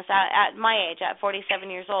addressing this at my age, at 47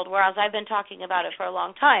 years old, whereas I've been talking about it for a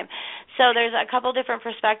long time. So there's a couple different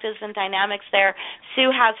perspectives and dynamics there. Sue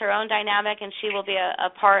has her own dynamic, and she will be a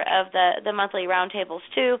part of the monthly roundtables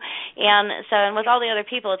too. And with all the other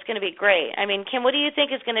people, it's going to be great. Kim, what do you think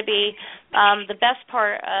is going to be the best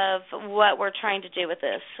part of what we're trying to do with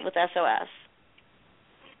this, with SOS?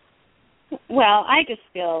 Well, I just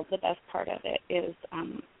feel the best part of it is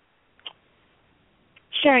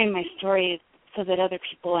sharing my story so that other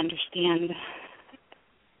people understand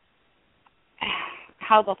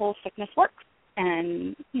how the whole sickness works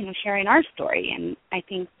and, sharing our story. And I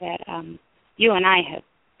think that you and I have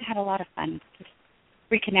had a lot of fun just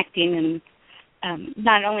reconnecting and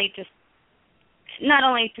not only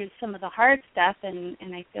through some of the hard stuff, and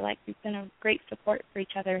I feel like we've been a great support for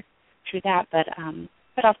each other through that, but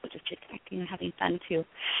also just reconnecting and having fun too.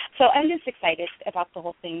 So I'm just excited about the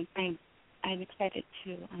whole thing. I'm excited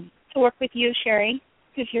to work with you, Cheri,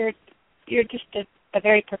 because you're just a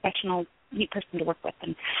very professional, neat person to work with,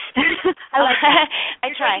 and I like that. I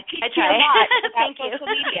try. A lot about Thank social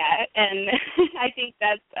you. media, and I think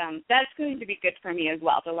that's going to be good for me as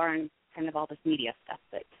well, to learn kind of all this media stuff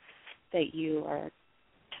that you are.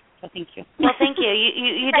 So thank you. Well, thank you.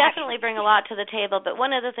 You definitely bring a lot to the table, but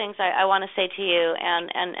one of the things I want to say to you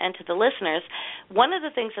and to the listeners, one of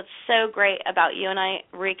the things that's so great about you and I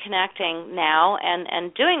reconnecting now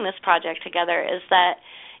and doing this project together is that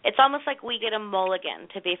it's almost like we get a mulligan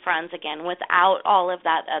to be friends again without all of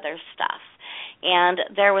that other stuff. And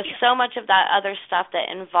there was so much of that other stuff that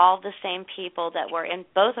involved the same people that were in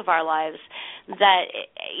both of our lives that,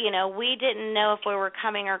 we didn't know if we were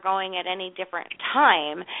coming or going at any different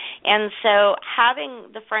time. And so having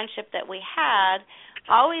the friendship that we had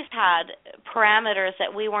always had parameters that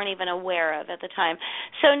we weren't even aware of at the time.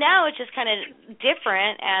 So now it's just kind of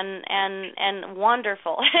different and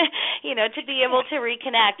wonderful, to be able to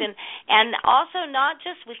reconnect and also not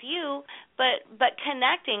just with you, but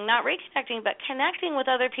connecting, not reconnecting, but connecting with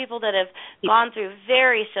other people that have gone through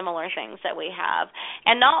very similar things that we have,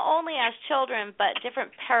 and not only as children, but different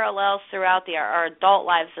parallels throughout our adult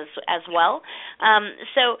lives as well.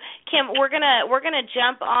 So, Kim, we're gonna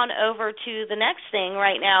jump on over to the next thing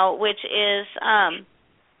right now, which is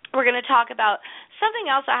we're going to talk about something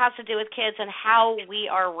else that has to do with kids and how we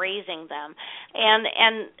are raising them,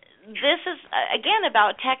 and this is again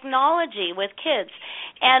about technology with kids.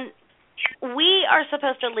 And we are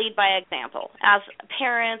supposed to lead by example as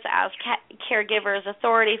parents, as caregivers,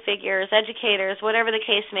 authority figures, educators, whatever the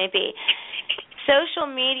case may be. Social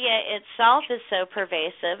media itself is so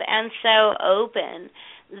pervasive and so open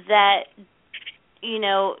that,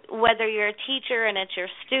 whether you're a teacher and it's your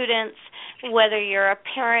students, whether you're a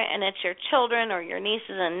parent and it's your children or your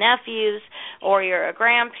nieces and nephews, or you're a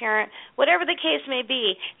grandparent, whatever the case may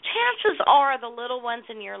be, chances are the little ones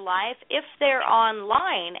in your life, if they're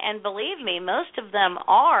online, and believe me, most of them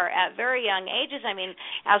are at very young ages. I mean,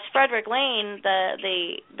 as Frederick Lane,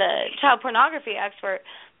 the child pornography expert,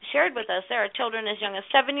 shared with us, there are children as young as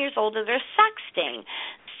 7 years old that are sexting.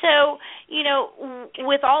 So,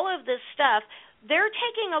 with all of this stuff, they're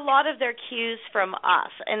taking a lot of their cues from us,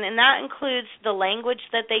 and that includes the language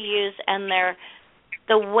that they use and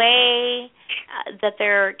the way that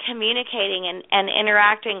they're communicating and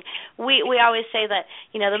interacting. We always say that,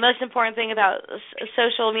 the most important thing about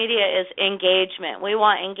social media is engagement. We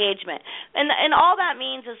want engagement. And all that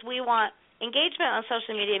means is we want engagement on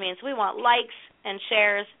social media means we want likes and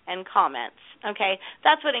shares and comments, okay?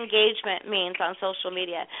 That's what engagement means on social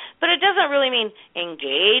media. But it doesn't really mean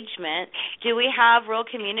engagement. Do we have real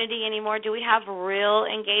community anymore? Do we have real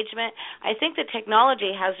engagement? I think that technology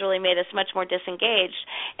has really made us much more disengaged,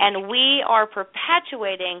 and we are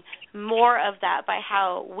perpetuating more of that by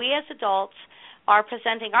how we as adults are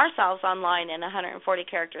presenting ourselves online in 140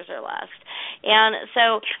 characters or less. And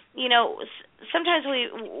so, sometimes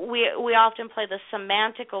we often play the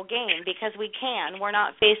semantical game because we can. We're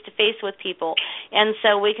not face-to-face with people, and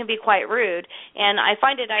so we can be quite rude. And I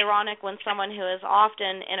find it ironic when someone who is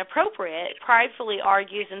often inappropriate pridefully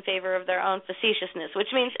argues in favor of their own facetiousness,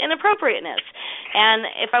 which means inappropriateness. And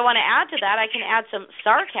if I want to add to that, I can add some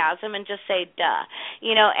sarcasm and just say, duh.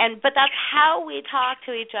 But that's how we talk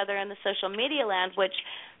to each other in the social media land, which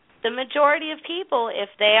the majority of people, if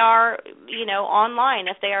they are, online,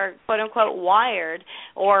 if they are quote-unquote wired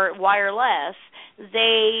or wireless,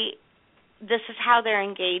 this is how they're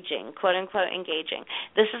engaging, quote-unquote engaging.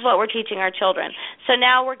 This is what we're teaching our children. So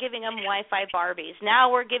now we're giving them Wi-Fi Barbies.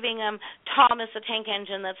 Now we're giving them Thomas the Tank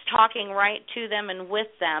Engine that's talking right to them and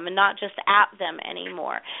with them and not just at them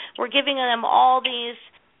anymore. We're giving them all these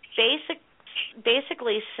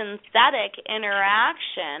basically synthetic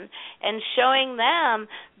interaction and showing them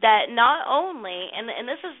that not only, and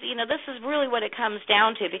this is really what it comes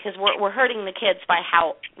down to, because we're hurting the kids by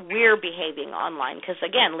how we're behaving online, because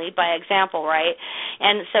again, lead by example, right?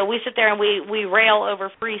 And so we sit there and we rail over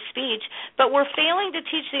free speech, but we're failing to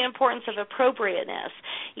teach the importance of appropriateness.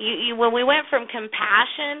 When we went from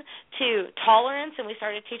compassion to tolerance, and we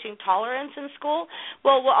started teaching tolerance in school,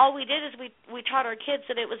 well, all we did is we taught our kids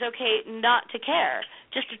that it was okay not to care,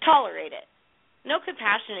 just to tolerate it. No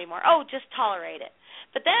compassion anymore. Oh, just tolerate it.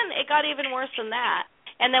 But then it got even worse than that.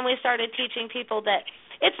 And then we started teaching people that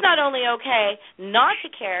it's not only okay not to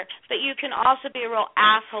care, but you can also be a real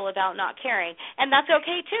asshole about not caring. And that's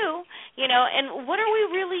okay too, and what are we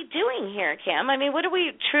really doing here, Kim? I mean, what are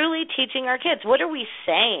we truly teaching our kids? What are we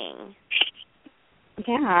saying?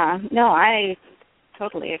 Yeah, no, I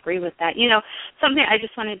totally agree with that. Something I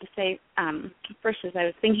just wanted to say first as I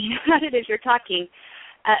was thinking about it as you're talking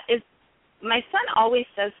is my son always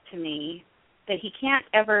says to me that he can't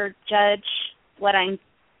ever judge what I'm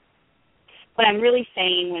really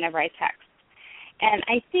saying whenever I text. And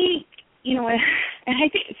I think,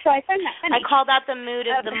 so I find that funny. I call that the mood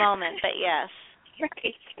of the moment, but yes.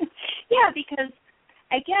 Right. Yeah, because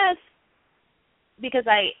I guess because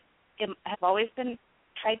I have always been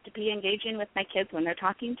tried to be engaging with my kids when they're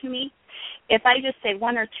talking to me. If I just say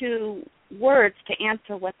one or two words to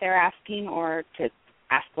answer what they're asking or to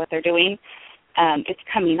ask what they're doing, it's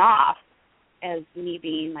coming off as me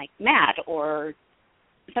being like mad or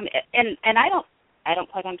some. And I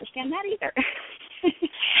don't quite understand that either.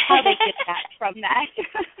 How they get that from that.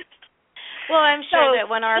 Well, I'm sure that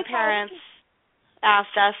when our parents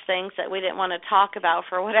asked us things that we didn't want to talk about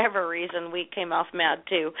for whatever reason, we came off mad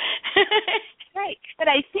too. Right. But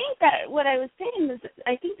I think that what I was saying is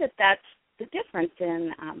I think that that's the difference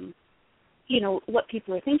in, what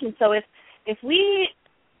people are thinking. So if we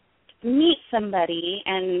meet somebody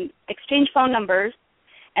and exchange phone numbers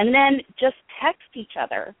and then just text each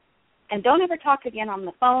other and don't ever talk again on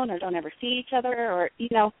the phone or don't ever see each other or,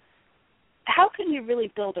 how can we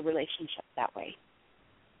really build a relationship that way?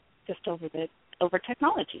 Just over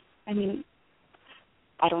technology. I mean,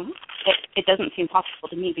 I don't know. It doesn't seem possible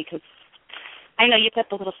to me because I know you've got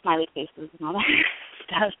the little smiley faces and all that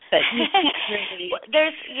stuff, but you can't really.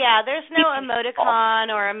 There's no emoticon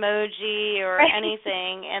or emoji or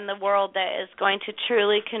anything in the world that is going to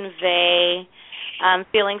truly convey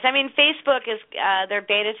feelings. I mean, Facebook is they're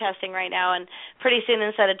beta testing right now, and pretty soon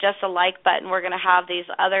instead of just a like button, we're going to have these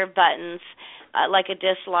other buttons like a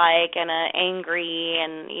dislike and a angry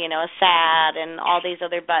and a sad and all these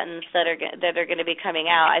other buttons that are going to be coming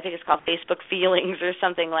out. I think it's called Facebook Feelings or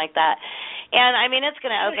something like that. And I mean, it's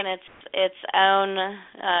going to open its own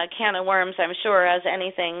can of worms, I'm sure, as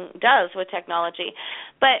anything does with technology.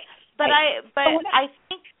 But I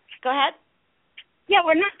think. Go ahead. Yeah,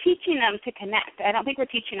 we're not teaching them to connect. I don't think we're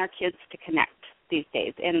teaching our kids to connect these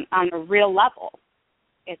days. And on a real level,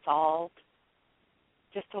 it's all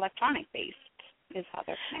just electronic based. Is how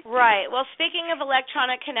they're connected. Right. Well, speaking of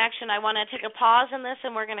electronic connection, I want to take a pause in this,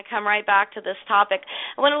 and we're going to come right back to this topic.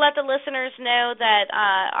 I want to let the listeners know that,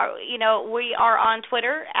 we are on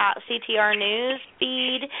Twitter at CTR News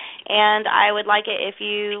Feed, and I would like it if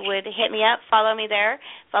you would hit me up, follow me there,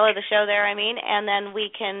 follow the show there, and then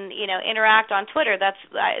we can, interact on Twitter.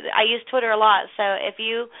 I use Twitter a lot, so if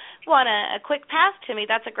you want a quick path to me,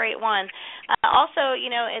 that's a great one. Also,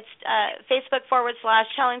 it's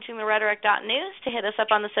Facebook.com/challengingtherhetoric.news to hit us up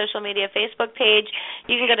on the social media Facebook page.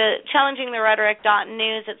 You can go to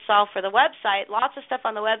challengingtherhetoric.news itself for the website. Lots of stuff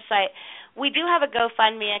on the website. We do have a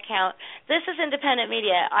GoFundMe account. This is independent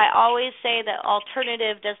media. I always say that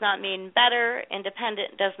alternative does not mean better.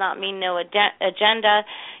 Independent does not mean no agenda.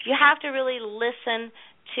 You have to really listen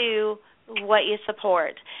to what you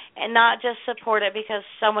support and not just support it because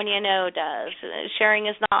someone you know does. Sharing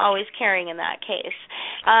is not always caring in that case.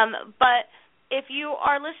 But if you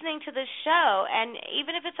are listening to this show, and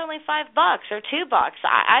even if it's only $5 or $2,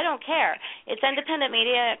 I don't care. It's independent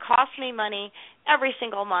media. It costs me money every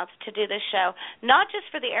single month to do this show, not just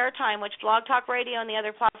for the airtime, which Blog Talk Radio and the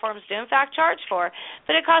other platforms do in fact charge for,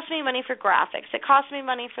 but it costs me money for graphics. It costs me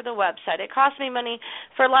money for the website. It costs me money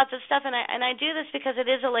for lots of stuff, and I do this because it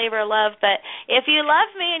is a labor of love. But if you love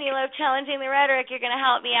me and you love Challenging the Rhetoric, you're going to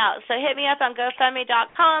help me out. So hit me up on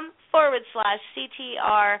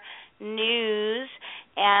GoFundMe.com/CTR News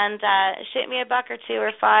and shoot me $1 or $2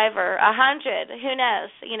 or $5 or $100. Who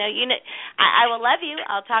knows? I will love you.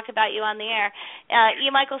 I'll talk about you on the air. E.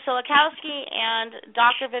 Michael Silikowski and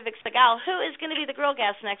Dr. Vivek Segal, who is going to be the girl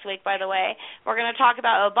guest next week, by the way. We're going to talk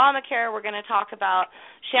about Obamacare. We're going to talk about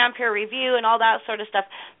sham peer review and all that sort of stuff.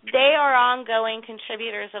 They are ongoing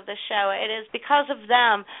contributors of the show. It is because of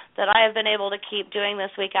them that I have been able to keep doing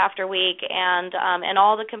this week after week and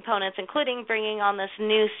all the components, including bringing on this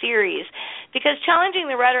new series. Because Challenging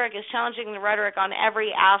the Rhetoric is challenging the rhetoric on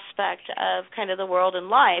every aspect of kind of the world and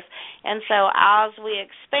life. And so as we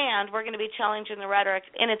expand, we're going to be challenging the rhetoric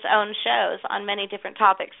in its own shows on many different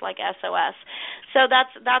topics like SOS. So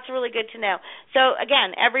that's really good to know. So,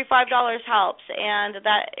 again, every $5 helps, and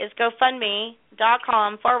that is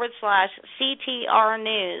GoFundMe.com/CTR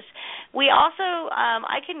News. We also,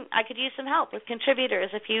 I could use some help with contributors.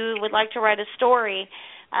 If you would like to write a story,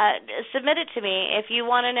 submit it to me. If you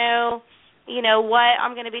want to know, what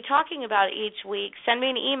I'm going to be talking about each week, send me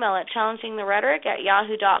an email at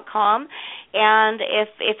challengingtherhetoric@yahoo.com, and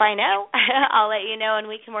if I know, I'll let you know and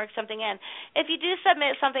we can work something in. If you do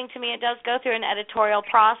submit something to me, it does go through an editorial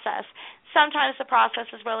process. Sometimes the process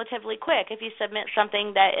is relatively quick if you submit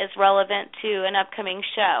something that is relevant to an upcoming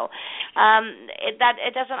show.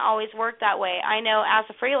 It doesn't always work that way. I know as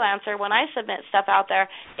a freelancer, when I submit stuff out there,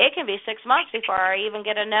 it can be 6 months before I even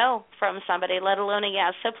get a no from somebody, let alone a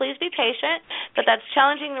yes. So please be patient, but that's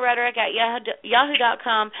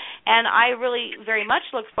challengingtherhetoric@yahoo.com, and I really very much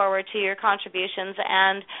look forward to your contributions,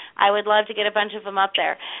 and I would love to get a bunch of them up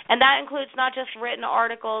there. And that includes not just written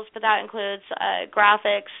articles, but that includes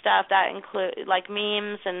graphic stuff, that include like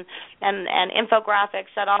memes and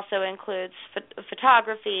infographics. That also includes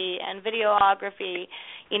photography and videography.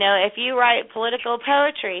 If you write political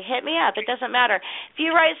poetry, hit me up. It doesn't matter. If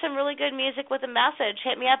you write some really good music with a message,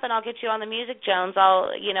 hit me up and I'll get you on the Music Jones.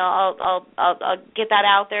 I'll get that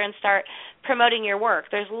out there and start promoting your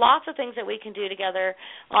work. There's lots of things that we can do together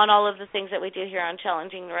on all of the things that we do here on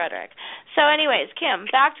Challenging the Rhetoric. So anyways, Kim,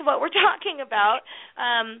 back to what we're talking about.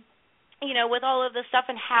 With all of this stuff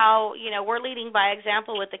and how, we're leading by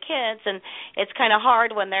example with the kids, and it's kind of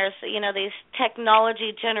hard when there's, these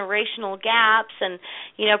technology generational gaps, and,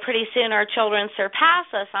 pretty soon our children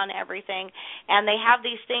surpass us on everything, and they have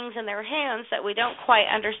these things in their hands that we don't quite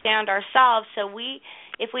understand ourselves. So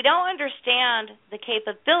if we don't understand the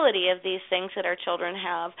capability of these things that our children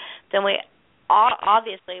have, then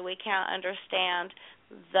obviously we can't understand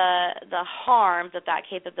the harm that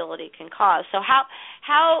capability can cause. So how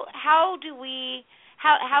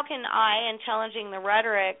can I, in Challenging the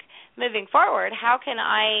Rhetoric moving forward, how can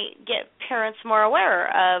I get parents more aware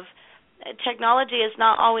of technology is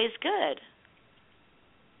not always good?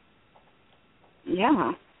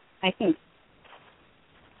 Yeah, I think,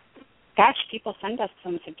 gosh, people send us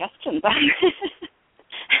some suggestions on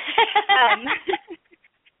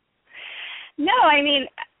No, I mean,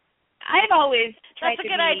 I've always tried That's a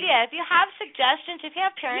good idea. If you have suggestions, if you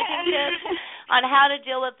have parenting tips on how to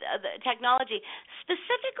deal with the technology,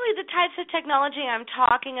 specifically the types of technology I'm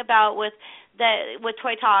talking about with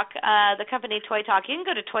Toy Talk, the company Toy Talk, you can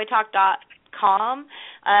go to toytalk.com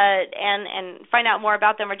and find out more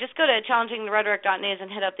about them, or just go to challengingtherhetoric.news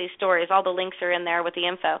and hit up these stories. All the links are in there with the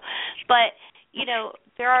info. But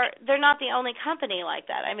they're not the only company like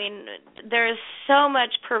that. I mean, there's so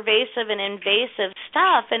much pervasive and invasive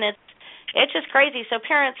stuff, and it's just crazy. So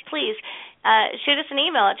parents, please shoot us an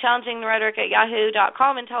email at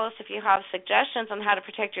challengingtherhetoric@yahoo.com and tell us if you have suggestions on how to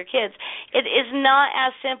protect your kids. It is not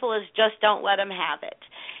as simple as just don't let them have it.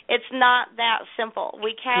 It's not that simple.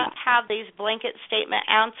 We can't have these blanket statement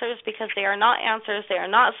answers, because they are not answers. They are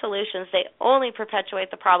not solutions. They only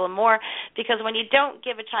perpetuate the problem more, because when you don't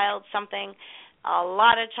give a child something, a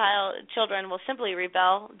lot of children will simply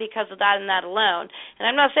rebel because of that and that alone. And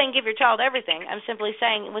I'm not saying give your child everything. I'm simply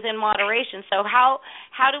saying within moderation. So how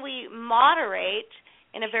do we moderate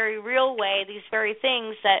in a very real way these very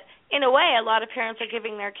things that, in a way, a lot of parents are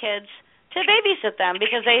giving their kids to babysit them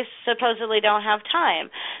because they supposedly don't have time.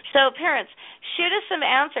 So parents, shoot us some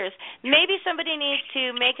answers. Maybe somebody needs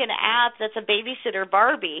to make an app that's a babysitter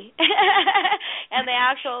Barbie, and the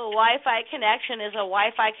actual Wi-Fi connection is a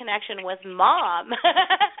Wi-Fi connection with mom.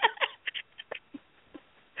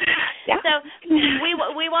 Yeah. So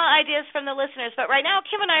we want ideas from the listeners. But right now,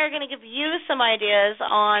 Kim and I are going to give you some ideas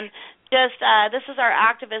on just this is our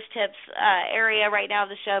activist tips area right now of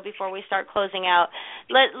the show before we start closing out.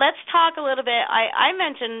 Let's talk a little bit. I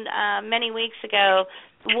mentioned many weeks ago,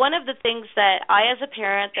 one of the things that I, as a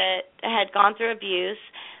parent that had gone through abuse,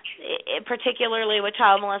 particularly with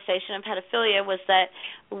child molestation and pedophilia, was that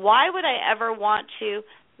why would I ever want to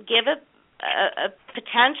give a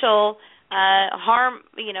potential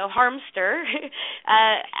harmster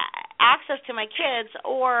access to my kids,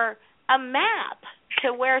 or a map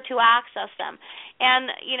to where to access them?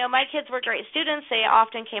 And, my kids were great students. They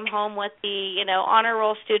often came home with the, honor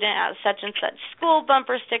roll student at such and such school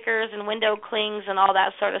bumper stickers and window clings and all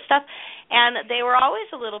that sort of stuff. And they were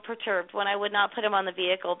always a little perturbed when I would not put them on the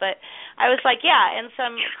vehicle. But I was like, yeah, and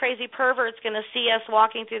some crazy pervert's going to see us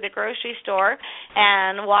walking through the grocery store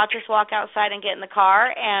and watch us walk outside and get in the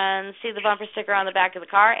car and see the bumper sticker on the back of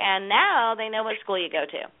the car, and now they know what school you go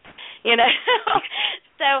to.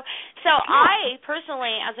 So I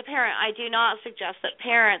personally, as a parent, I do not suggest that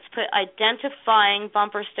parents put identifying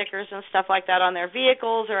bumper stickers and stuff like that on their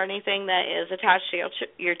vehicles or anything that is attached to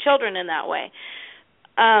your children in that way.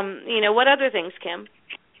 What other things, Kim?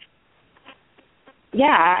 Yeah,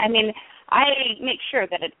 I mean, I make sure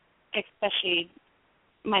that it, especially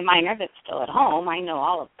my minor that's still at home, I know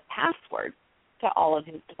all of the passwords to all of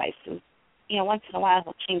his devices. You know, once in a while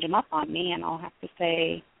he'll change them up on me, and I'll have to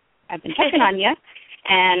say, I've been checking on you,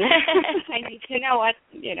 and I need to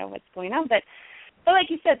know what's going on. But like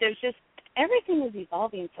you said, there's just everything is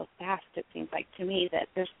evolving so fast. It seems like to me that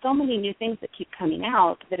there's so many new things that keep coming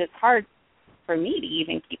out that it's hard for me to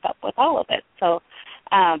even keep up with all of it. So,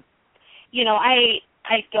 I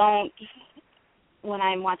don't. When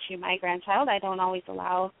I'm watching my grandchild, I don't always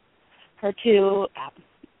allow her to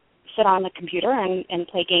sit on the computer and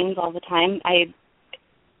play games all the time. I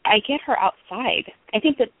get her outside. I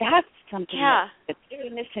think that's something that's really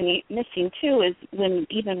missing too, is when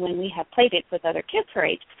we have play dates with other kids her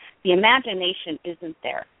age, the imagination isn't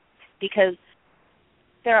there because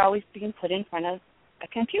they're always being put in front of a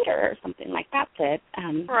computer or something like that. You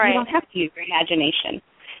don't have to use your imagination.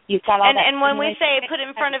 You've got all that. And when we say put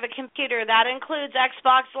in front of a computer, that includes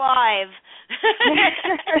Xbox Live.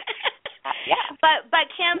 Yeah. But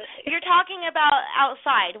Kim, you're talking about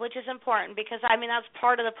outside, which is important because that's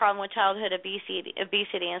part of the problem with childhood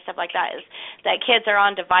obesity and stuff like that is that kids are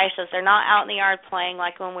on devices. They're not out in the yard playing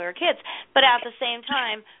like when we were kids. But at the same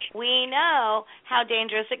time, we know how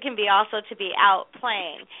dangerous it can be also to be out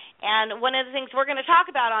playing. And one of the things we're going to talk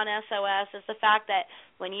about on SOS is the fact that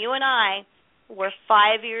when you and I were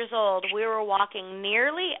 5 years old, we were walking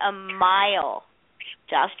nearly a mile.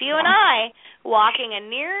 Just you and I, walking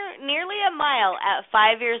nearly a mile at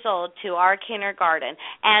 5 years old to our kindergarten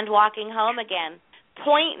and walking home again,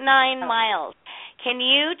 0.9 miles. Can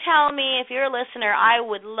you tell me, if you're a listener, I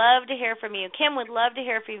would love to hear from you. Kim would love to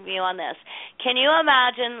hear from you on this. Can you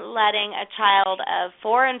imagine letting a child of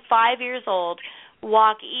 4 and 5 years old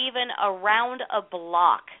walk even around a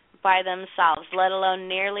block by themselves, let alone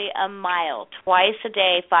nearly a mile, twice a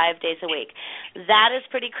day, 5 days a week? That is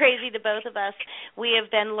pretty crazy to both of us. We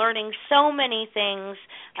have been learning so many things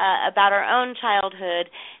about our own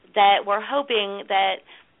childhood that we're hoping that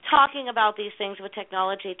talking about these things with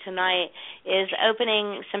technology tonight is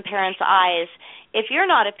opening some parents' eyes. If you're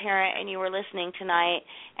not a parent and you were listening tonight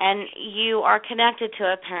and you are connected to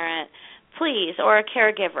a parent, please, or a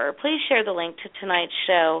caregiver, please share the link to tonight's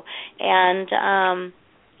show. And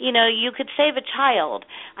you could save a child.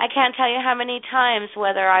 I can't tell you how many times,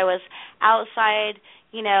 whether I was outside,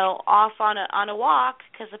 off on a walk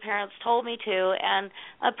because the parents told me to, and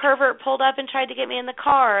a pervert pulled up and tried to get me in the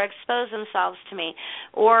car or expose themselves to me,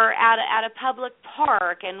 or at a public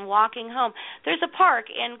park and walking home. There's a park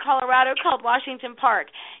in Colorado called Washington Park.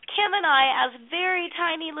 Kim and I, as very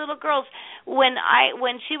tiny little girls, when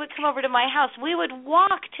she would come over to my house, we would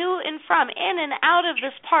walk to and from, in and out of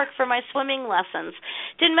this park for my swimming lessons.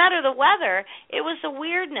 Didn't matter the weather. It was the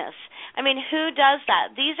weirdness. Who does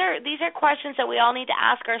that? These are questions that we all need to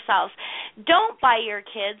ask ourselves. Don't buy your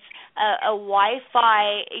kids a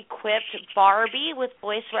Wi-Fi equipped Barbie with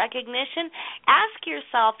voice recognition. Ask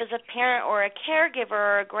yourself as a parent or a caregiver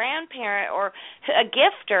or a grandparent or a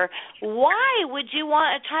gifter, why would you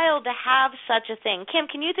want a child to have such a thing? Kim,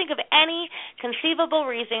 can you think of any conceivable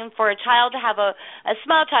reason for a child to have a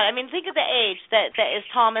small child? Think of the age that is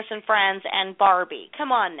Thomas and Friends and Barbie.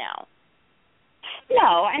 Come on now.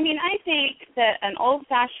 No, I think that an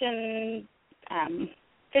old-fashioned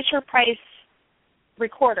Fisher-Price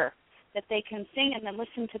recorder that they can sing and then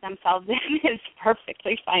listen to themselves in is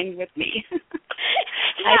perfectly fine with me.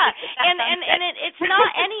 Yeah, it's not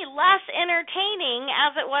any less entertaining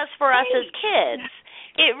as it was for us as kids.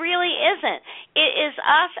 It really isn't. It is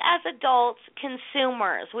us as adults,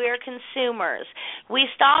 consumers. We are consumers. We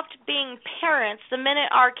stopped being parents the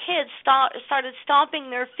minute our kids started stomping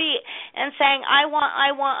their feet and saying, I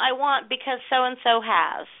want, because so-and-so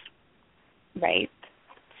has. Right.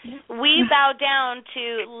 We bow down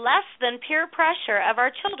to less than peer pressure of our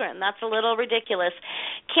children. That's a little ridiculous.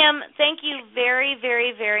 Kim, thank you very, very,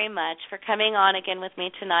 very much for coming on again with me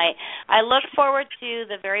tonight. I look forward to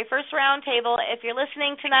the very first roundtable. If you're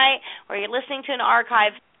listening tonight or you're listening to an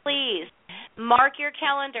archive, please mark your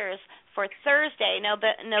calendars for Thursday,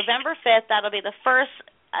 November 5th. That'll be the first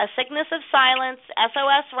A Sickness of Silence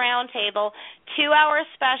SOS Roundtable, 2-hour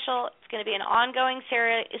special. It's going to be an ongoing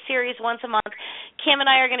series once a month. Kim and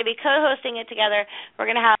I are going to be co-hosting it together. We're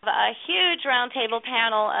going to have a huge roundtable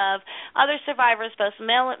panel of other survivors, both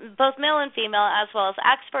male and female, as well as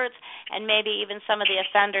experts, and maybe even some of the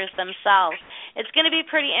offenders themselves. It's going to be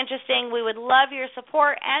pretty interesting. We would love your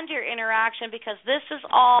support and your interaction because this is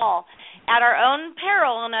all at our own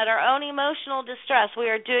peril and at our own emotional distress. We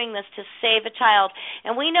are doing this to save a child,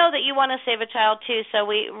 and we know that you want to save a child too, so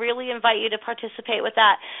we really invite you to participate with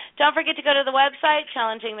that. Don't forget to go to the website,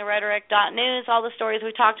 challengingtherhetoric.news. All the stories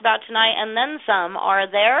we talked about tonight and then some are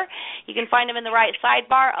there. You can find them in the right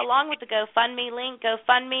sidebar along with the GoFundMe link,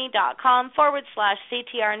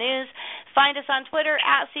 gofundme.com/CTR News. Find us on Twitter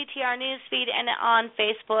at CTR Newsfeed and on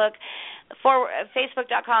Facebook,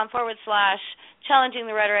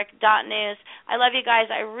 facebook.com/challengingtherhetoric.news. I love you guys.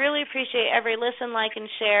 I really appreciate every listen, like, and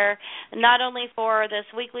share, not only for this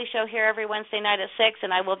weekly show here every Wednesday night at 6,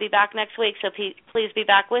 and I will be back next week, so please be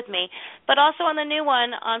back with me, but also on the new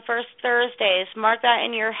one on First Thursdays. Mark that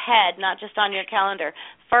in your head, not just on your calendar.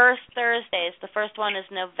 First Thursdays. The first one is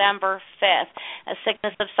November 5th, A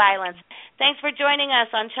Sickness of Silence. Thanks for joining us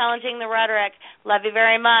on Challenging the Rhetoric. Love you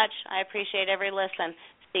very much. I appreciate every listen.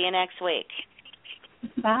 See you next week.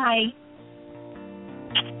 Bye.